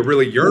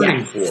really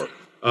yearning for.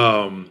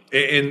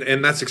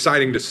 And that's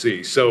exciting to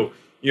see. So,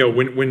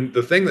 when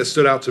the thing that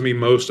stood out to me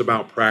most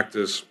about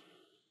practice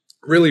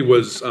really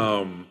was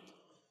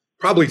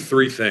probably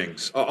three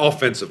things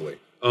offensively.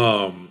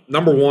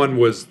 Number one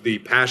was the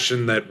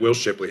passion that Will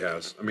Shipley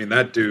has. I mean,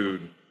 that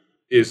dude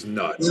is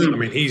nuts. I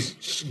mean,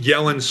 he's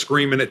yelling,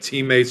 screaming at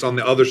teammates on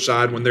the other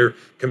side when they're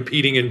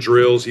competing in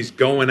drills. He's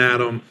going at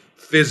them.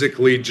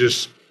 Physically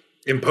just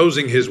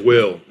imposing his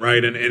will,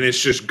 right? And it's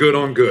just good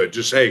on good.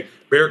 Just, hey,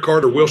 Barrett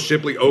Carter, Will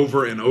Shipley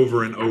over and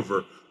over and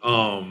over.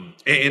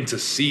 And to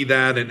see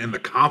that and the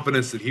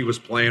confidence that he was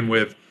playing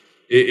with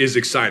is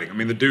exciting. I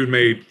mean, the dude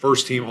made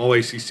first-team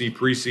All-ACC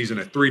preseason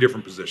at 3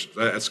 different positions.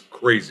 That's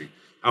crazy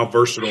how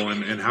versatile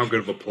and how good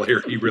of a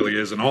player he really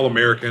is. An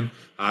All-American.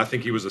 I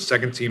think he was a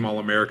second-team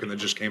All-American that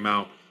just came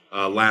out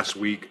last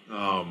week.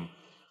 And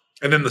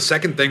then the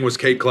second thing was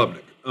Cade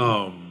Klubnik.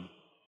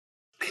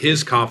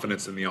 His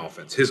confidence in the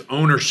offense, his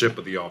ownership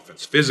of the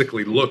offense,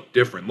 physically looked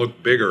different,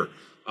 looked bigger.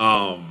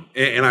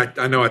 And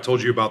I know I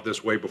told you about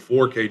this way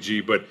before,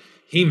 KG, but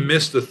he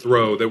missed the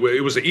throw.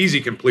 It was an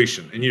easy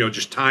completion. And,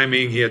 just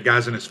timing. He had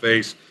guys in his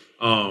face.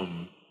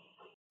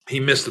 He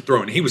missed the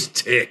throw, and he was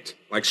ticked,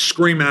 like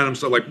screaming at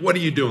himself, like, what are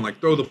you doing?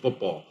 Like, throw the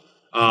football.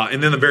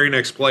 And then the very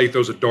next play, he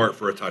throws a dart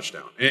for a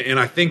touchdown. And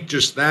I think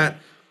just that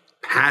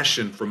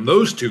passion from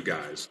those two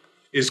guys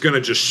is going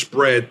to just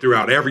spread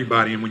throughout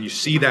everybody. And when you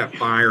see that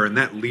fire and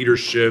that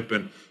leadership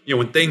and,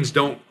 when things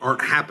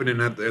aren't happening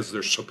as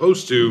they're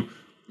supposed to,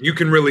 you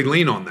can really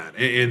lean on that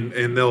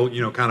and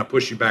they'll, kind of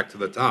push you back to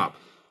the top.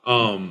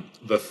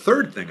 The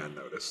third thing I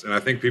noticed, and I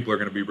think people are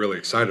going to be really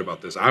excited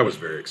about this, I was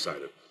very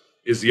excited,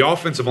 is the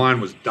offensive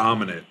line was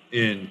dominant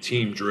in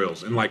team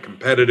drills and like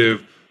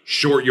competitive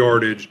short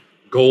yardage,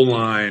 goal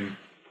line.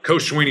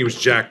 Coach Swinney was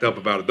jacked up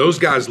about it. Those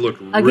guys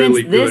looked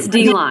really good. Against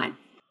this D-line.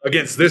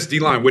 Against this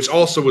D-line, which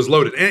also was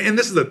loaded. And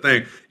this is the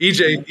thing.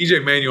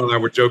 EJ Manuel and I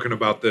were joking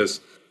about this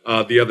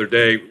the other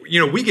day.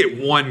 We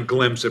get one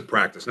glimpse at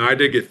practice. Now, I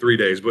did get 3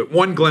 days, but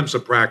one glimpse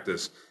of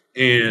practice.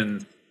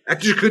 And that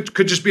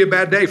could just be a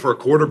bad day for a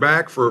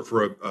quarterback, for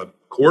a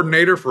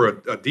coordinator, for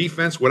a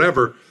defense,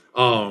 whatever.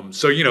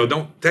 So,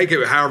 don't take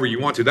it however you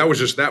want to. That was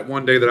just that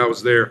one day that I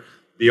was there.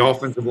 The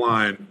offensive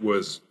line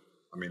was,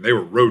 they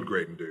were road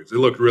grading dudes. It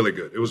looked really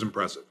good. It was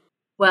impressive.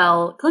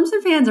 Well,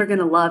 Clemson fans are going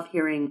to love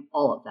hearing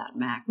all of that,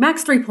 Mac.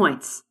 Mac's 3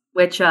 points,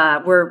 which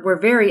were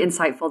very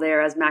insightful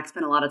there as Mac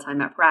spent a lot of time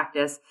at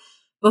practice.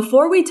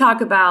 Before we talk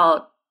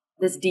about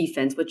this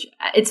defense, which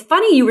it's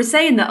funny, you were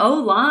saying the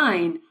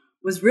O-line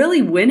was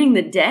really winning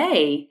the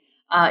day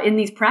in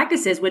these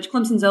practices, which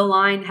Clemson's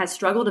O-line has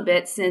struggled a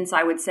bit since,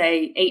 I would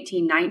say,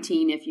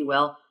 18-19, if you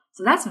will.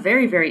 So that's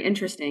very, very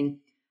interesting.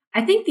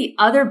 I think the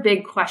other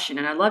big question,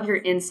 and I love your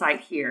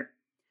insight here,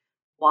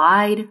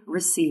 wide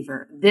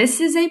receiver. This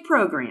is a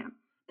program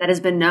that has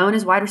been known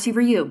as Wide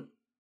Receiver U.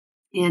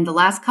 And the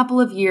last couple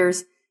of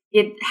years,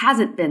 it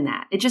hasn't been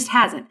that. It just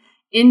hasn't.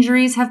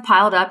 Injuries have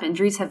piled up.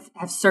 Injuries have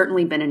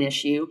certainly been an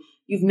issue.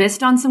 You've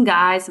missed on some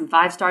guys, some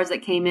 5-stars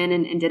that came in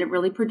and didn't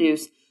really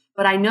produce.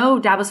 But I know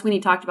Dabo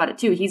Swinney talked about it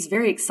too. He's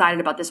very excited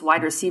about this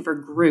wide receiver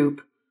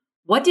group.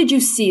 What did you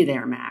see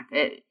there, Mac?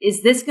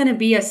 Is this going to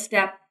be a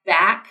step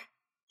back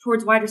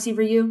towards Wide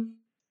Receiver U?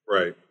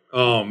 Right.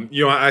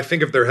 I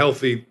think if they're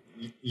healthy,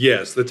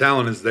 yes, the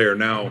talent is there.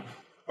 Now,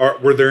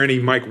 were there any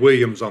Mike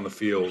Williams on the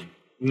field?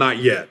 Not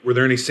yet. Were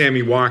there any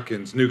Sammy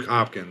Watkins, Nuke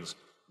Hopkins?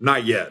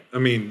 Not yet.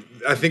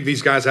 I think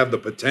these guys have the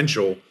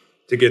potential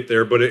to get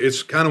there, but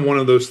it's kind of one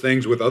of those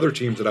things with other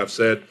teams that I've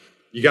said,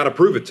 you got to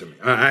prove it to me.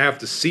 I have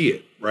to see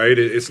it. right?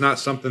 It's not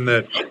something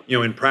that,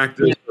 in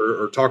practice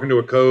or talking to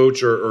a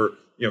coach or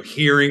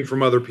hearing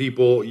from other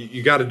people,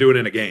 you got to do it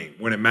in a game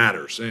when it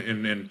matters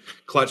in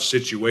clutch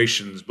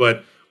situations.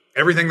 But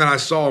everything that I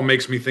saw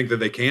makes me think that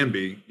they can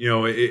be.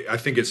 I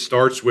think it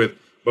starts with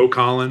Bo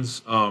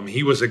Collins.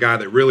 He was a guy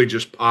that really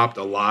just popped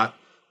a lot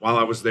while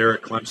I was there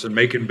at Clemson,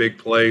 making big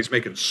plays,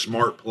 making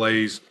smart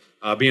plays,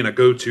 being a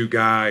go-to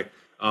guy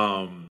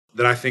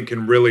that I think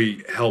can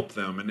really help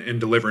them and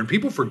deliver. And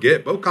people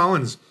forget Bo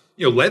Collins,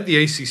 led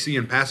the ACC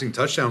in passing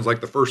touchdowns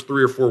like the first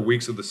 3 or 4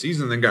 weeks of the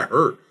season, then got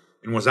hurt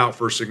and was out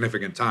for a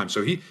significant time.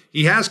 So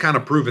he has kind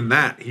of proven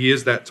that he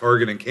is that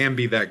target and can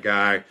be that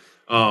guy.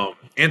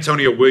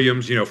 Antonio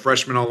Williams,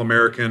 freshman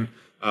All-American.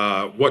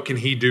 What can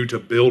he do to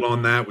build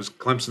on that? Was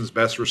Clemson's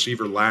best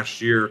receiver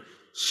last year.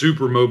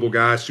 Super mobile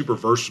guy, super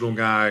versatile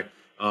guy.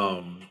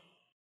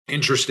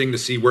 Interesting to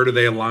see, where do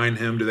they align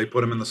him? Do they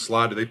put him in the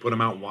slot? Do they put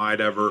him out wide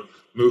ever?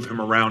 Move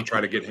him around, try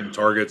to get him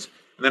targets.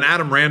 And then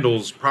Adam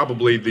Randall's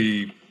probably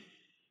the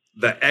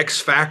X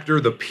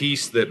factor, the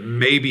piece that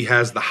maybe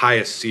has the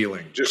highest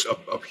ceiling. Just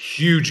a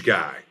huge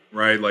guy,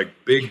 right? Like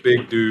big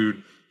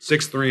dude,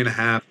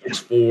 6'3.5",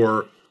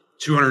 6'4",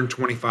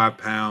 225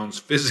 pounds,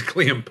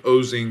 physically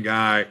imposing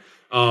guy.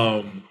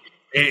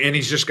 And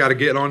he's just got to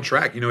get on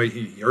track.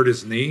 He hurt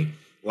his knee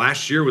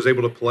last year, was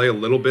able to play a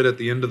little bit at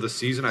the end of the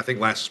season, I think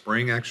last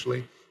spring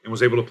actually, and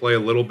was able to play a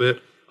little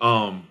bit.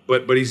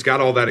 But he's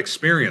got all that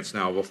experience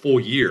now of a full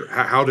year.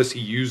 How does he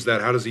use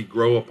that? How does he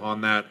grow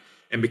upon that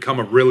and become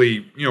a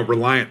really,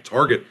 reliant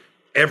target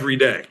every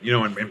day,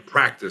 in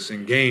practice,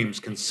 in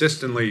games,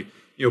 consistently,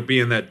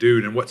 being that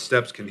dude, and what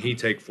steps can he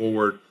take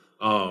forward?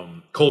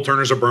 Cole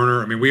Turner's a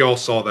burner. I mean, we all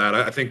saw that.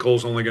 I think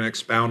Cole's only going to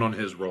expound on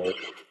his role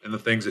and the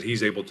things that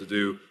he's able to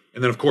do.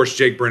 And then, of course,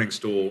 Jake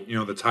Brenningstool,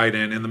 the tight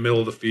end in the middle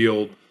of the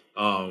field.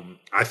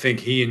 I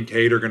think he and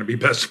Cade are going to be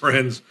best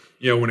friends,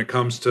 when it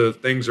comes to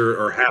things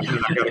are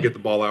happening. I got to get the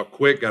ball out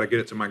quick, got to get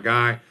it to my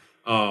guy.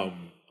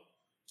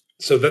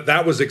 So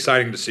that was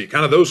exciting to see.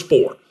 Kind of those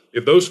four.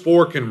 If those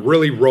four can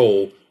really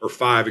roll, or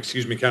five,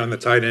 counting the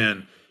tight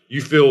end,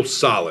 you feel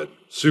solid,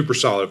 super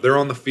solid. If they're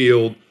on the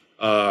field,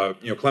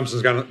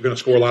 Clemson's going to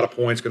score a lot of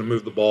points, going to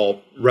move the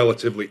ball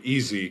relatively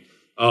easy.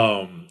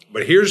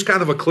 But here's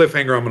kind of a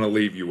cliffhanger I'm going to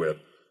leave you with,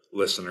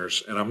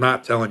 listeners, and I'm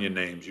not telling you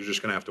names. You're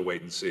just going to have to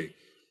wait and see.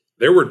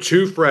 There were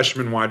 2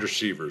 freshman wide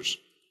receivers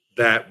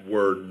that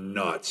were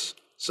nuts.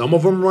 Some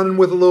of them running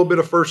with a little bit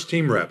of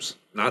first-team reps.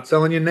 Not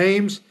telling you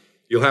names.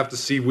 You'll have to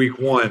see week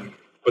 1.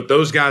 But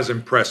those guys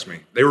impressed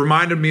me. They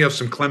reminded me of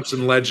some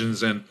Clemson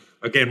legends. And,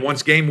 again,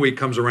 once game week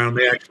comes around,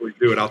 they actually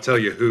do it. I'll tell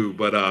you who.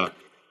 But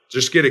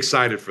just get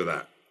excited for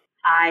that.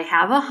 I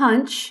have a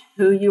hunch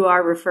who you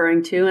are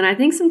referring to, and I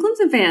think some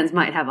Clemson fans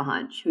might have a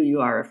hunch who you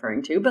are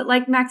referring to. But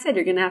like Max said,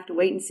 you're going to have to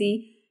wait and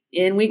see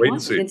in week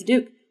 1 against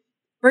Duke.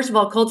 First of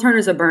all, Cole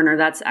Turner's a burner.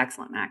 That's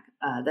excellent, Mac.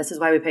 This is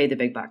why we paid the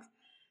big bucks.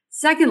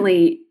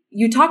 Secondly,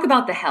 you talk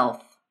about the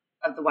health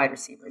of the wide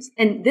receivers.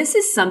 And this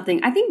is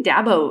something, I think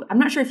Dabo, I'm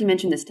not sure if you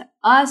mentioned this to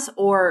us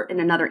or in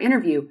another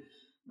interview,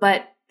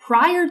 but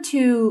prior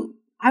to,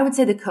 I would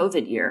say, the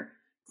COVID year,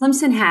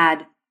 Clemson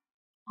had,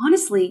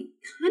 honestly,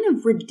 kind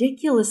of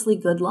ridiculously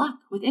good luck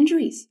with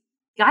injuries.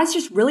 Guys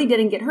just really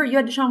didn't get hurt. You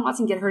had Deshaun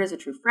Watson get hurt as a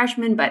true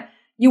freshman, but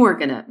you weren't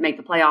going to make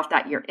the playoff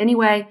that year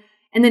anyway.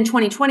 And then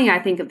 2020, I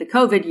think of the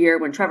COVID year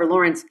when Trevor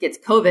Lawrence gets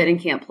COVID and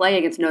can't play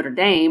against Notre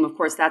Dame. Of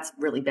course, that's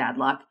really bad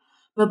luck.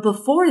 But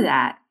before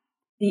that,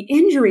 the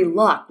injury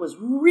luck was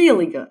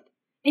really good.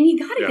 And you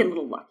got to get a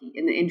little lucky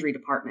in the injury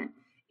department.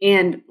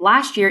 And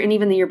last year, and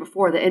even the year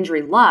before, the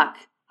injury luck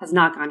has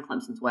not gone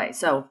Clemson's way.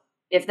 So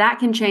if that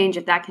can change,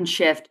 if that can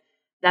shift,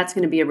 that's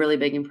going to be a really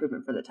big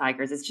improvement for the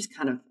Tigers. It's just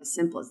kind of as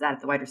simple as that at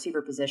the wide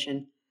receiver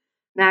position.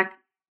 Mac,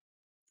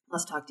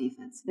 let's talk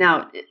defense.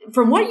 Now,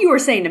 from what you were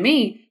saying to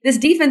me, this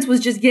defense was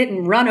just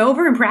getting run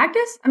over in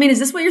practice? I mean, is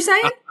this what you're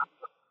saying?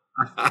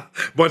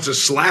 Bunch of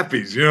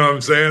slappies, you know what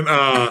I'm saying?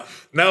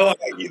 No,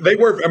 they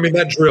were,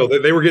 that drill,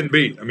 they were getting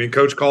beat.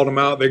 Coach called them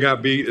out. They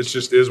got beat. It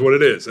just is what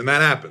it is. And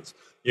that happens,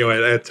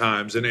 at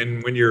times.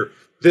 And when you're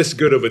this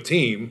good of a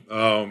team,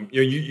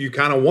 you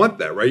kind of want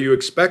that, right? You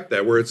expect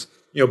that, where it's,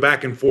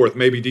 back and forth.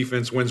 Maybe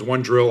defense wins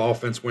one drill,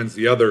 offense wins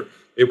the other.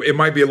 It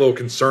might be a little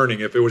concerning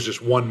if it was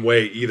just one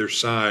way either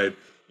side,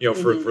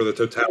 for the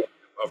totality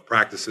of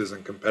practices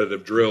and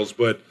competitive drills.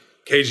 But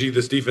KG,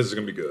 this defense is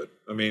going to be good.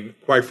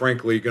 Quite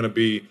frankly, going to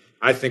be,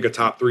 I think, a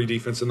top 3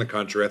 defense in the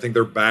country. I think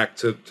they're back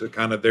to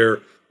kind of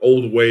their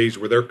old ways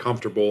where they're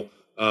comfortable,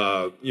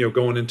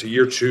 going into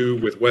year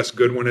 2 with Wes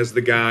Goodwin as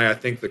the guy. I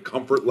think the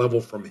comfort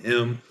level from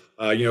him,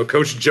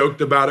 Coach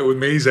joked about it with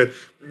me. He said,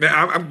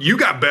 you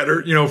got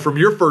better, from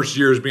your first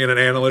year as being an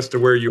analyst to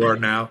where you are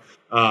now,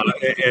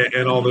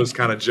 and all those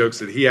kind of jokes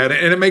that he had.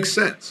 And it makes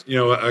sense.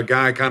 A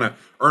guy kind of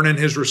earning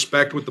his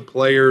respect with the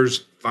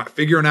players,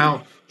 figuring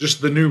out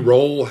just the new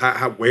role,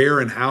 where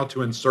and how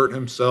to insert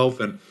himself,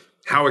 and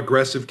how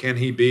aggressive can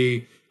he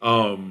be,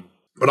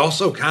 but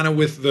also kind of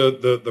with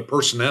the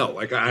personnel.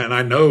 And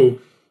I know,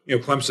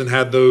 Clemson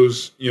had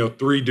those,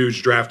 3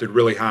 dudes drafted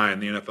really high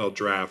in the NFL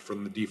draft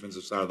from the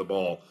defensive side of the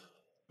ball.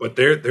 but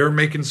they're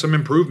making some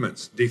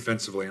improvements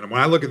defensively. And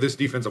when I look at this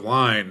defensive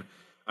line,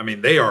 I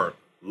mean, they are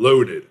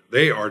loaded.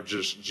 They are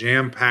just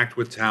jam-packed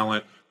with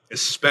talent,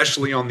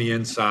 especially on the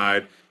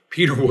inside.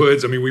 Peter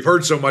Woods, I mean, we've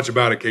heard so much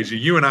about it, KG.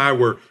 You and I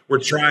were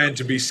trying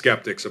to be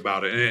skeptics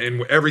about it.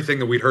 And everything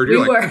that we'd heard,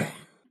 you're like,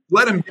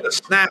 let him get a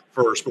snap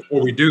first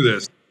before we do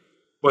this.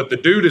 But the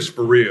dude is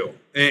for real.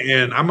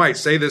 And I might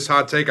say this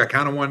hot take. I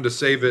kind of wanted to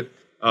save it.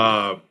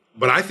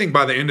 But I think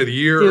by the end of the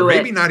year, or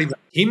maybe not even,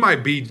 he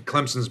might be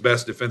Clemson's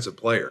best defensive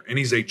player. And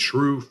he's a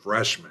true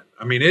freshman.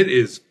 I mean, it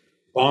is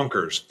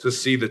bonkers to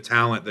see the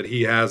talent that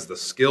he has, the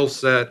skill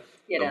set,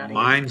 the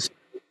mindset,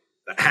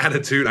 the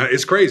attitude.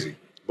 It's crazy.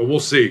 But we'll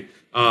see.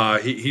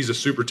 He's a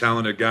super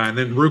talented guy. And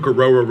then Ruka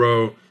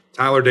Rororo,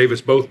 Tyler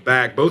Davis, both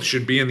back. Both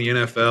should be in the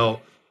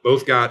NFL.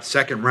 Both got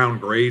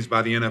second-round grades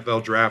by the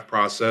NFL draft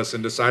process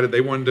and decided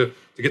they wanted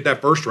to get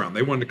that first round.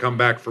 They wanted to come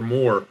back for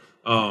more.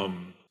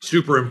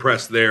 Super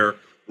impressed there.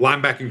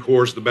 Linebacking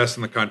core is the best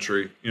in the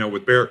country,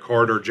 with Barrett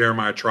Carter,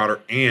 Jeremiah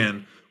Trotter,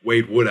 and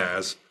Wade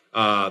Woodaz.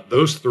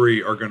 Those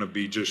three are going to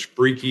be just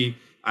freaky.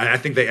 I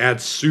think they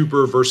add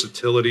super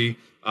versatility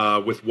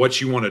with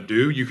what you want to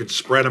do. You can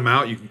spread them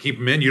out. You can keep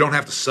them in. You don't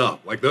have to sub.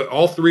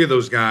 All three of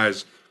those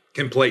guys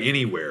can play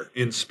anywhere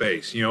in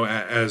space,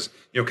 as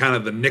kind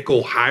of the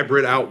nickel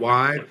hybrid out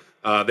wide.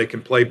 They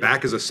can play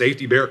back as a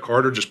safety. Barrett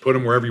Carter, just put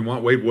him wherever you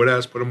want. Wade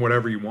Woodaz, put him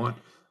whatever you want.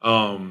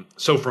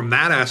 So from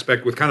that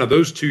aspect, with kind of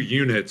those two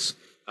units,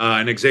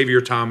 and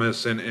Xavier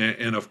Thomas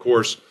and of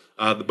course,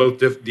 the both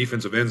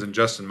defensive ends and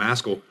Justin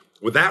Maskell,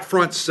 with that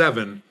front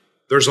seven,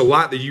 there's a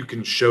lot that you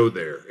can show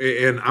there.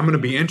 And I'm going to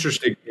be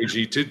interested,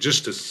 AG,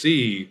 to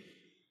see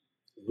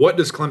what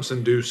does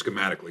Clemson do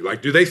schematically?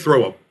 Like, do they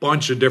throw a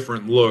bunch of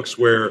different looks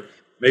where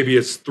maybe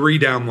it's 3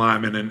 down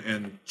linemen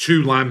and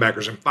 2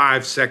 linebackers and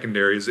 5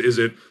 secondaries? Is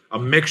it a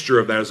mixture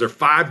of that? Is there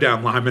 5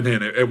 down linemen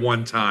in at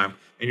one time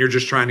and you're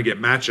just trying to get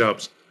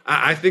matchups?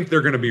 I think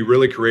they're going to be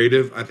really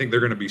creative. I think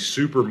they're going to be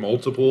super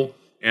multiple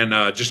and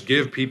just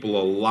give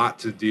people a lot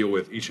to deal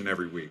with each and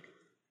every week.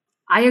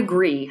 I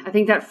agree. I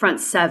think that front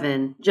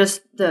seven,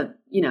 just the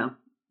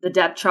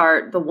depth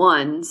chart, the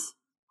ones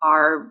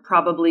are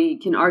probably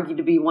can argue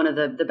to be one of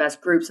the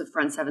best groups of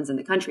front sevens in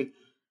the country.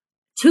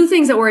 2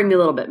 things that worried me a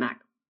little bit, Mac.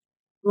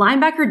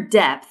 Linebacker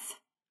depth,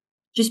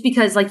 just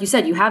because, like you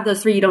said, you have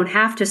those 3, you don't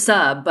have to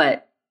sub,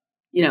 but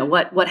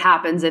what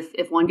happens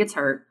if one gets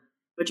hurt,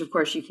 which of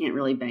course you can't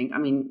really bank. I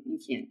mean, you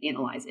can't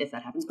analyze if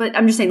that happens, but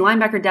I'm just saying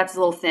linebacker depth is a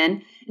little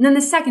thin. And then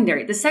the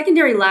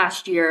secondary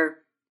last year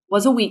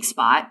was a weak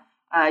spot.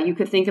 You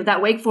could think of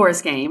that Wake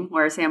Forest game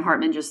where Sam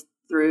Hartman just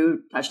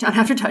threw touchdown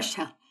after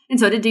touchdown, and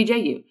so did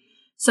DJU.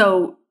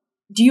 So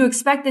do you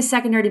expect this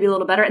secondary to be a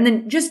little better? And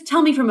then just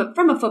tell me from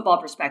a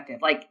football perspective,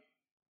 like,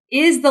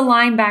 is the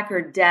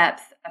linebacker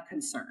depth a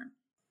concern?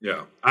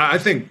 Yeah, I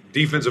think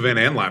defensive end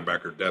and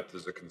linebacker depth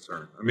is a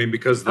concern. I mean,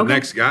 because the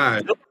next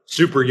guy,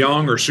 super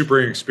young or super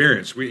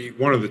inexperienced,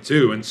 one of the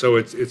two. And so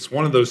it's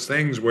one of those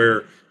things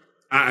where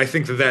I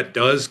think that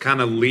does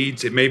kind of lead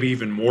to maybe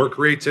even more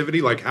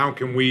creativity. Like, how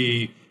can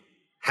we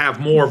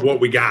have more of what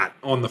we got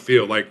on the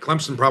field? Like,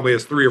 Clemson probably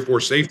has 3 or 4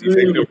 safeties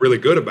they feel really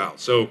good about.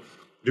 So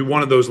do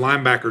one of those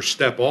linebackers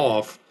step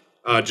off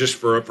just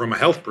from a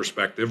health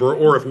perspective,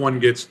 or if one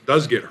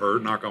does get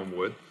hurt, knock on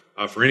wood,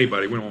 for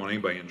anybody, we don't want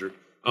anybody injured.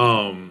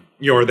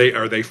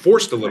 Are they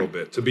forced a little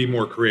bit to be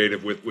more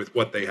creative with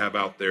what they have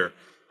out there?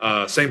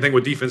 Same thing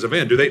with defensive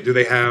end. Do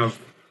they have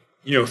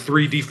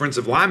 3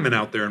 defensive linemen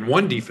out there and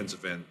 1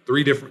 defensive end,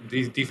 3 different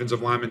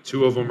defensive linemen,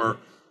 2 of them are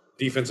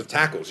defensive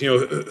tackles?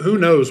 Who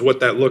knows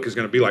what that look is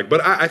going to be like?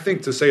 But I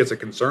think to say it's a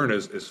concern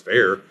is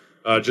fair.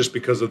 Just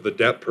because of the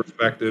depth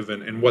perspective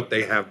and what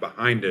they have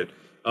behind it.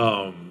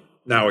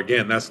 Now,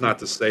 again, that's not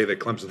to say that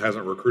Clemson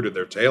hasn't recruited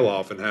their tail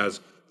off and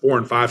has 4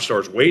 and 5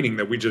 stars waiting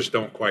that we just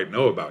don't quite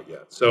know about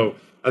yet. So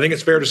I think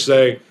it's fair to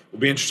say it'll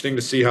be interesting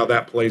to see how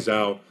that plays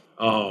out.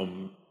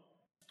 And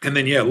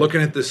then,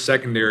 looking at this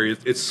secondary,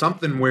 it's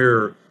something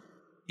where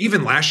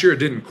even last year it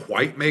didn't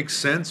quite make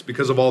sense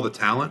because of all the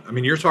talent. I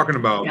mean, you're talking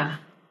about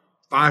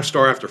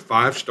 5-star after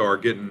 5-star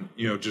getting,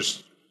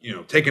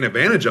 taking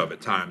advantage of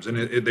at times.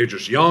 And they're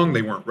just young.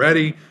 They weren't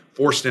ready,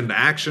 forced into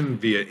action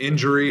via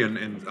injury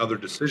and other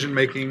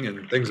decision-making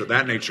and things of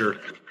that nature.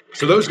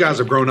 So those guys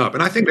have grown up.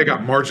 And I think they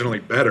got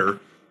marginally better,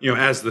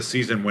 as the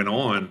season went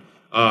on.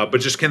 But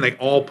just can they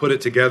all put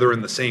it together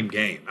in the same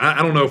game?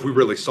 I don't know if we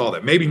really saw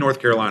that. Maybe North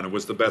Carolina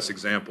was the best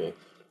example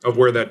of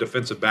where that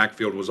defensive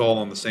backfield was all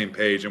on the same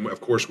page. And,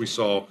 of course, we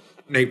saw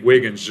Nate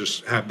Wiggins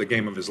just have the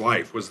game of his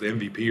life, was the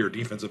MVP or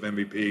defensive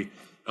MVP.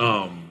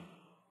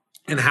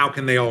 And how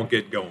can they all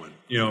get going?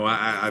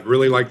 I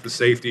really like the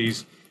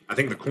safeties. I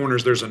think the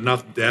corners, there's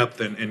enough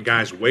depth and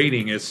guys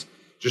waiting. It's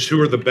just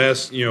who are the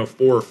best, 4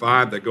 or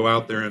 5 that go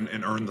out there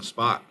and earn the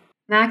spot.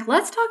 Mac,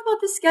 let's talk about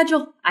the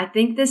schedule. I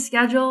think this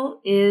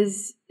schedule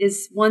is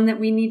one that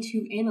we need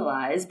to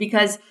analyze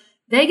because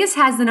Vegas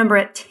has the number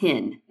at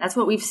 10. That's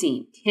what we've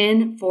seen.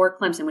 10 for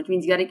Clemson, which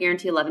means you got to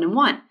guarantee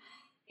 11-1.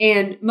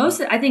 And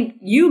I think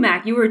you,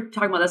 Mac, you were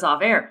talking about this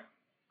off air.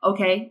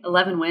 Okay,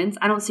 11 wins.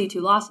 I don't see 2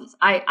 losses.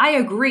 I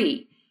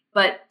agree.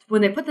 But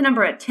when they put the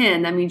number at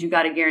 10, that means you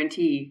got to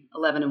guarantee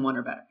 11-1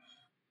 or better.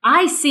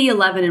 I see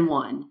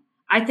 11-1.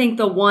 I think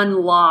the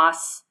one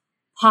loss,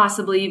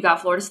 possibly you've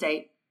got Florida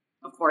State,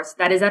 of course,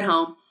 that is at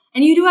home.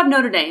 And you do have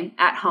Notre Dame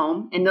at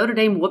home, and Notre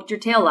Dame whooped your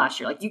tail last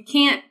year. Like, you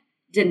can't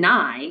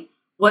deny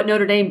what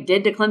Notre Dame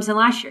did to Clemson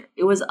last year.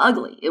 It was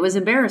ugly. It was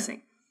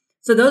embarrassing.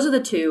 So those are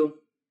the two.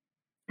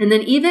 And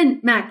then even,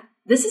 Mac,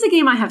 this is a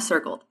game I have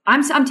circled.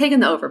 I'm taking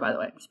the over, by the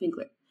way, just being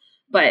clear.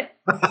 But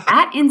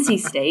at NC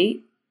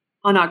State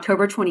on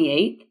October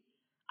 28th,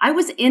 I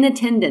was in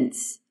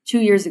attendance 2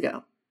 years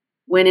ago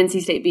when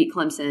NC State beat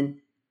Clemson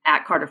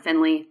at Carter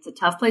Finley. It's a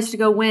tough place to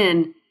go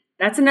win.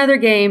 That's another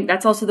game.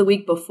 That's also the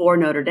week before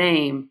Notre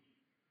Dame.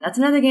 That's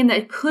another game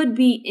that could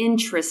be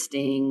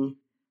interesting.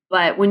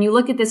 But when you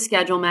look at this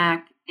schedule,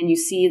 Mac, and you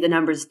see the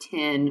numbers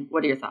 10,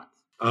 what are your thoughts?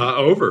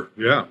 Over,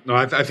 yeah. No,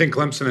 I think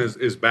Clemson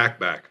is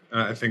back.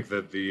 I think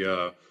that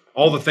the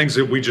all the things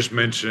that we just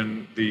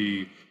mentioned,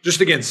 just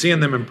again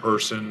seeing them in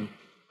person,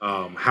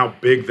 how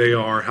big they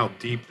are, how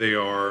deep they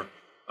are,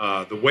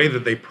 the way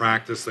that they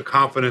practice, the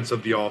confidence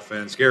of the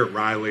offense. Garrett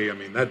Riley, I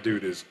mean, that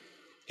dude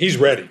he's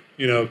ready,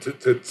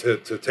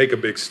 to take a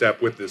big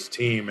step with this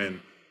team, and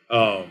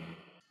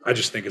I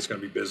just think it's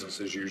going to be business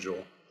as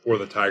usual for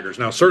the Tigers.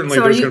 Now, certainly,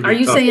 so there's going to be.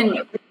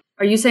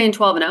 Are you saying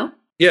 12-0?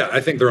 Yeah,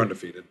 I think they're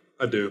undefeated.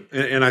 I do.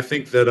 And I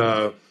think that,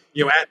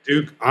 at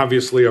Duke,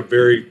 obviously a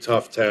very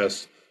tough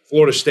test.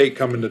 Florida State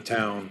coming to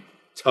town,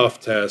 tough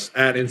test.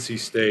 At NC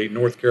State,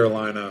 North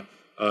Carolina,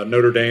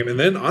 Notre Dame. And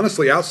then,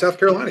 honestly, out South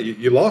Carolina.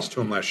 You lost to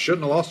them last.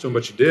 Shouldn't have lost to them,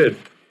 but you did.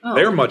 Oh,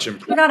 they're much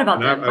improved. Forgot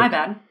about that. My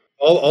bad.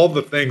 All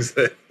the things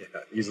that,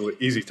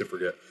 easy to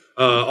forget.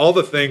 All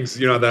the things,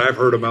 that I've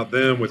heard about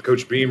them with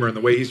Coach Beamer and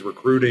the way he's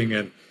recruiting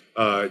and,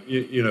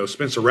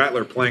 Spencer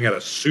Rattler playing at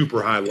a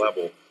super high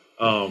level.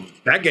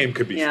 That game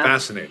could be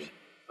fascinating.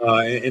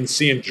 And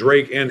seeing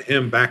Drake and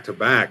him back to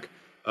back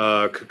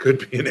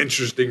could be an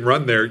interesting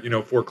run there,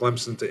 for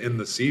Clemson to end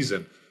the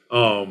season.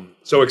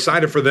 So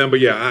excited for them,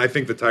 but I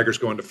think the Tigers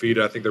go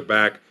undefeated. I think they're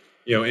back,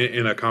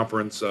 in a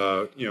conference,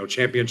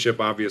 championship,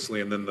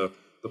 obviously, and then the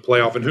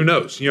playoff. And who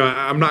knows?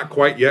 I'm not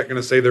quite yet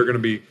going to say they're going to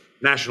be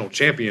national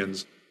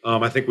champions.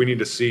 I think we need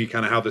to see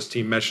kind of how this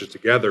team meshes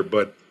together.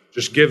 But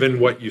just given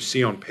what you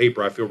see on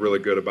paper, I feel really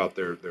good about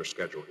their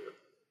schedule here.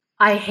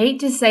 I hate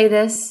to say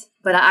this,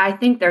 but I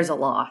think there's a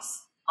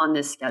loss on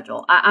this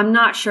schedule. I'm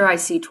not sure I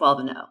see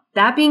 12-0.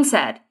 That being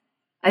said,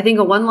 I think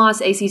a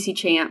one-loss ACC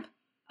champ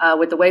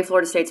with the way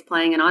Florida State's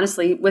playing, and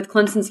honestly, with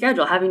Clemson's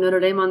schedule, having Notre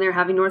Dame on there,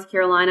 having North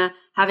Carolina,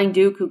 having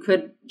Duke, who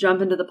could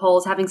jump into the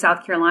polls, having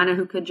South Carolina,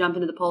 who could jump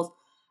into the polls,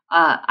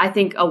 I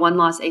think a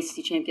one-loss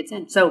ACC champ gets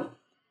in. So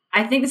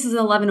I think this is an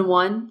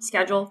 11-1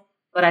 schedule,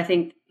 but I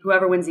think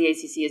whoever wins the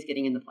ACC is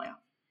getting in the playoff.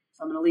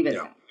 So I'm going to leave it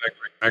at that.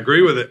 I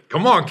agree with it.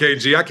 Come on,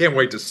 KG. I can't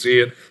wait to see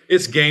it.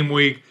 It's game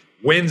week.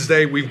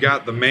 Wednesday, we've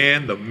got the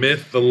man, the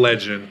myth, the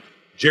legend,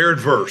 Jared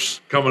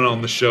Verse coming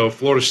on the show.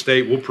 Florida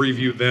State, we'll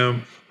preview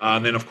them.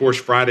 And then, of course,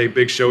 Friday,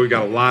 big show. We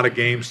got a lot of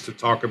games to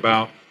talk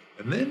about.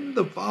 And then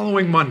the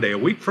following Monday, a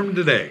week from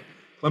today,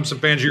 Clemson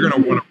fans, you're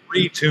going to want to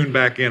retune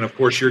back in. Of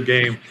course, your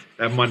game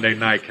that Monday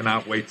night.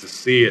 Cannot wait to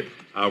see it.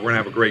 We're going to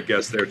have a great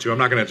guest there, too. I'm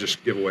not going to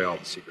just give away all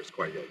the secrets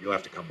quite yet. You'll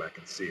have to come back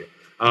and see it.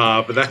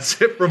 But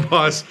that's it from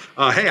us.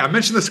 Hey, I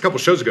mentioned this a couple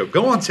shows ago.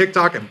 Go on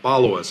TikTok and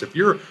follow us. If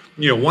you're,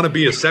 want to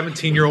be a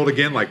 17-year-old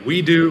again like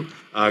we do,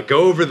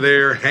 go over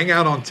there, hang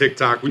out on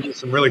TikTok. We do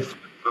some really fun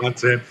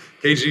content.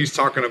 KG's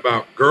talking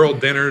about girl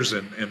dinners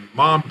and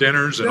mom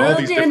dinners and all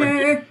these different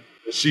things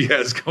that she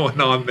has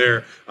going on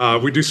there.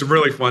 We do some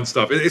really fun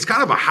stuff. It's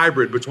kind of a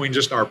hybrid between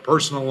just our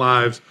personal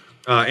lives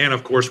and,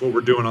 of course, what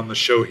we're doing on the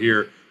show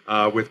here.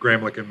 With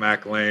Gramlich and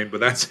Mac Lane. But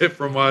that's it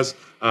from us.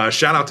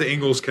 Shout out to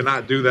Ingles.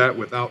 Cannot do that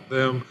without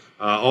them.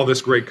 All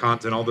this great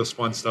content, all this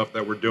fun stuff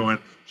that we're doing.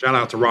 Shout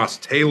out to Ross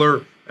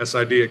Taylor,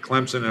 SID at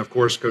Clemson, and, of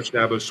course, Coach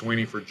Dabo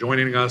Swinney for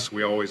joining us.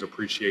 We always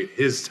appreciate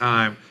his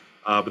time.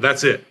 But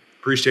that's it.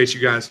 Appreciate you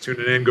guys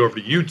tuning in. Go over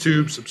to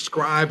YouTube,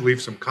 subscribe,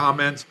 leave some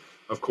comments.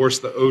 Of course,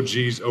 the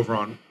OGs over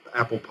on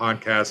Apple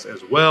Podcasts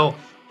as well.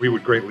 We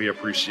would greatly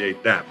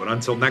appreciate that. But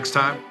until next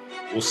time,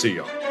 we'll see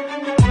y'all.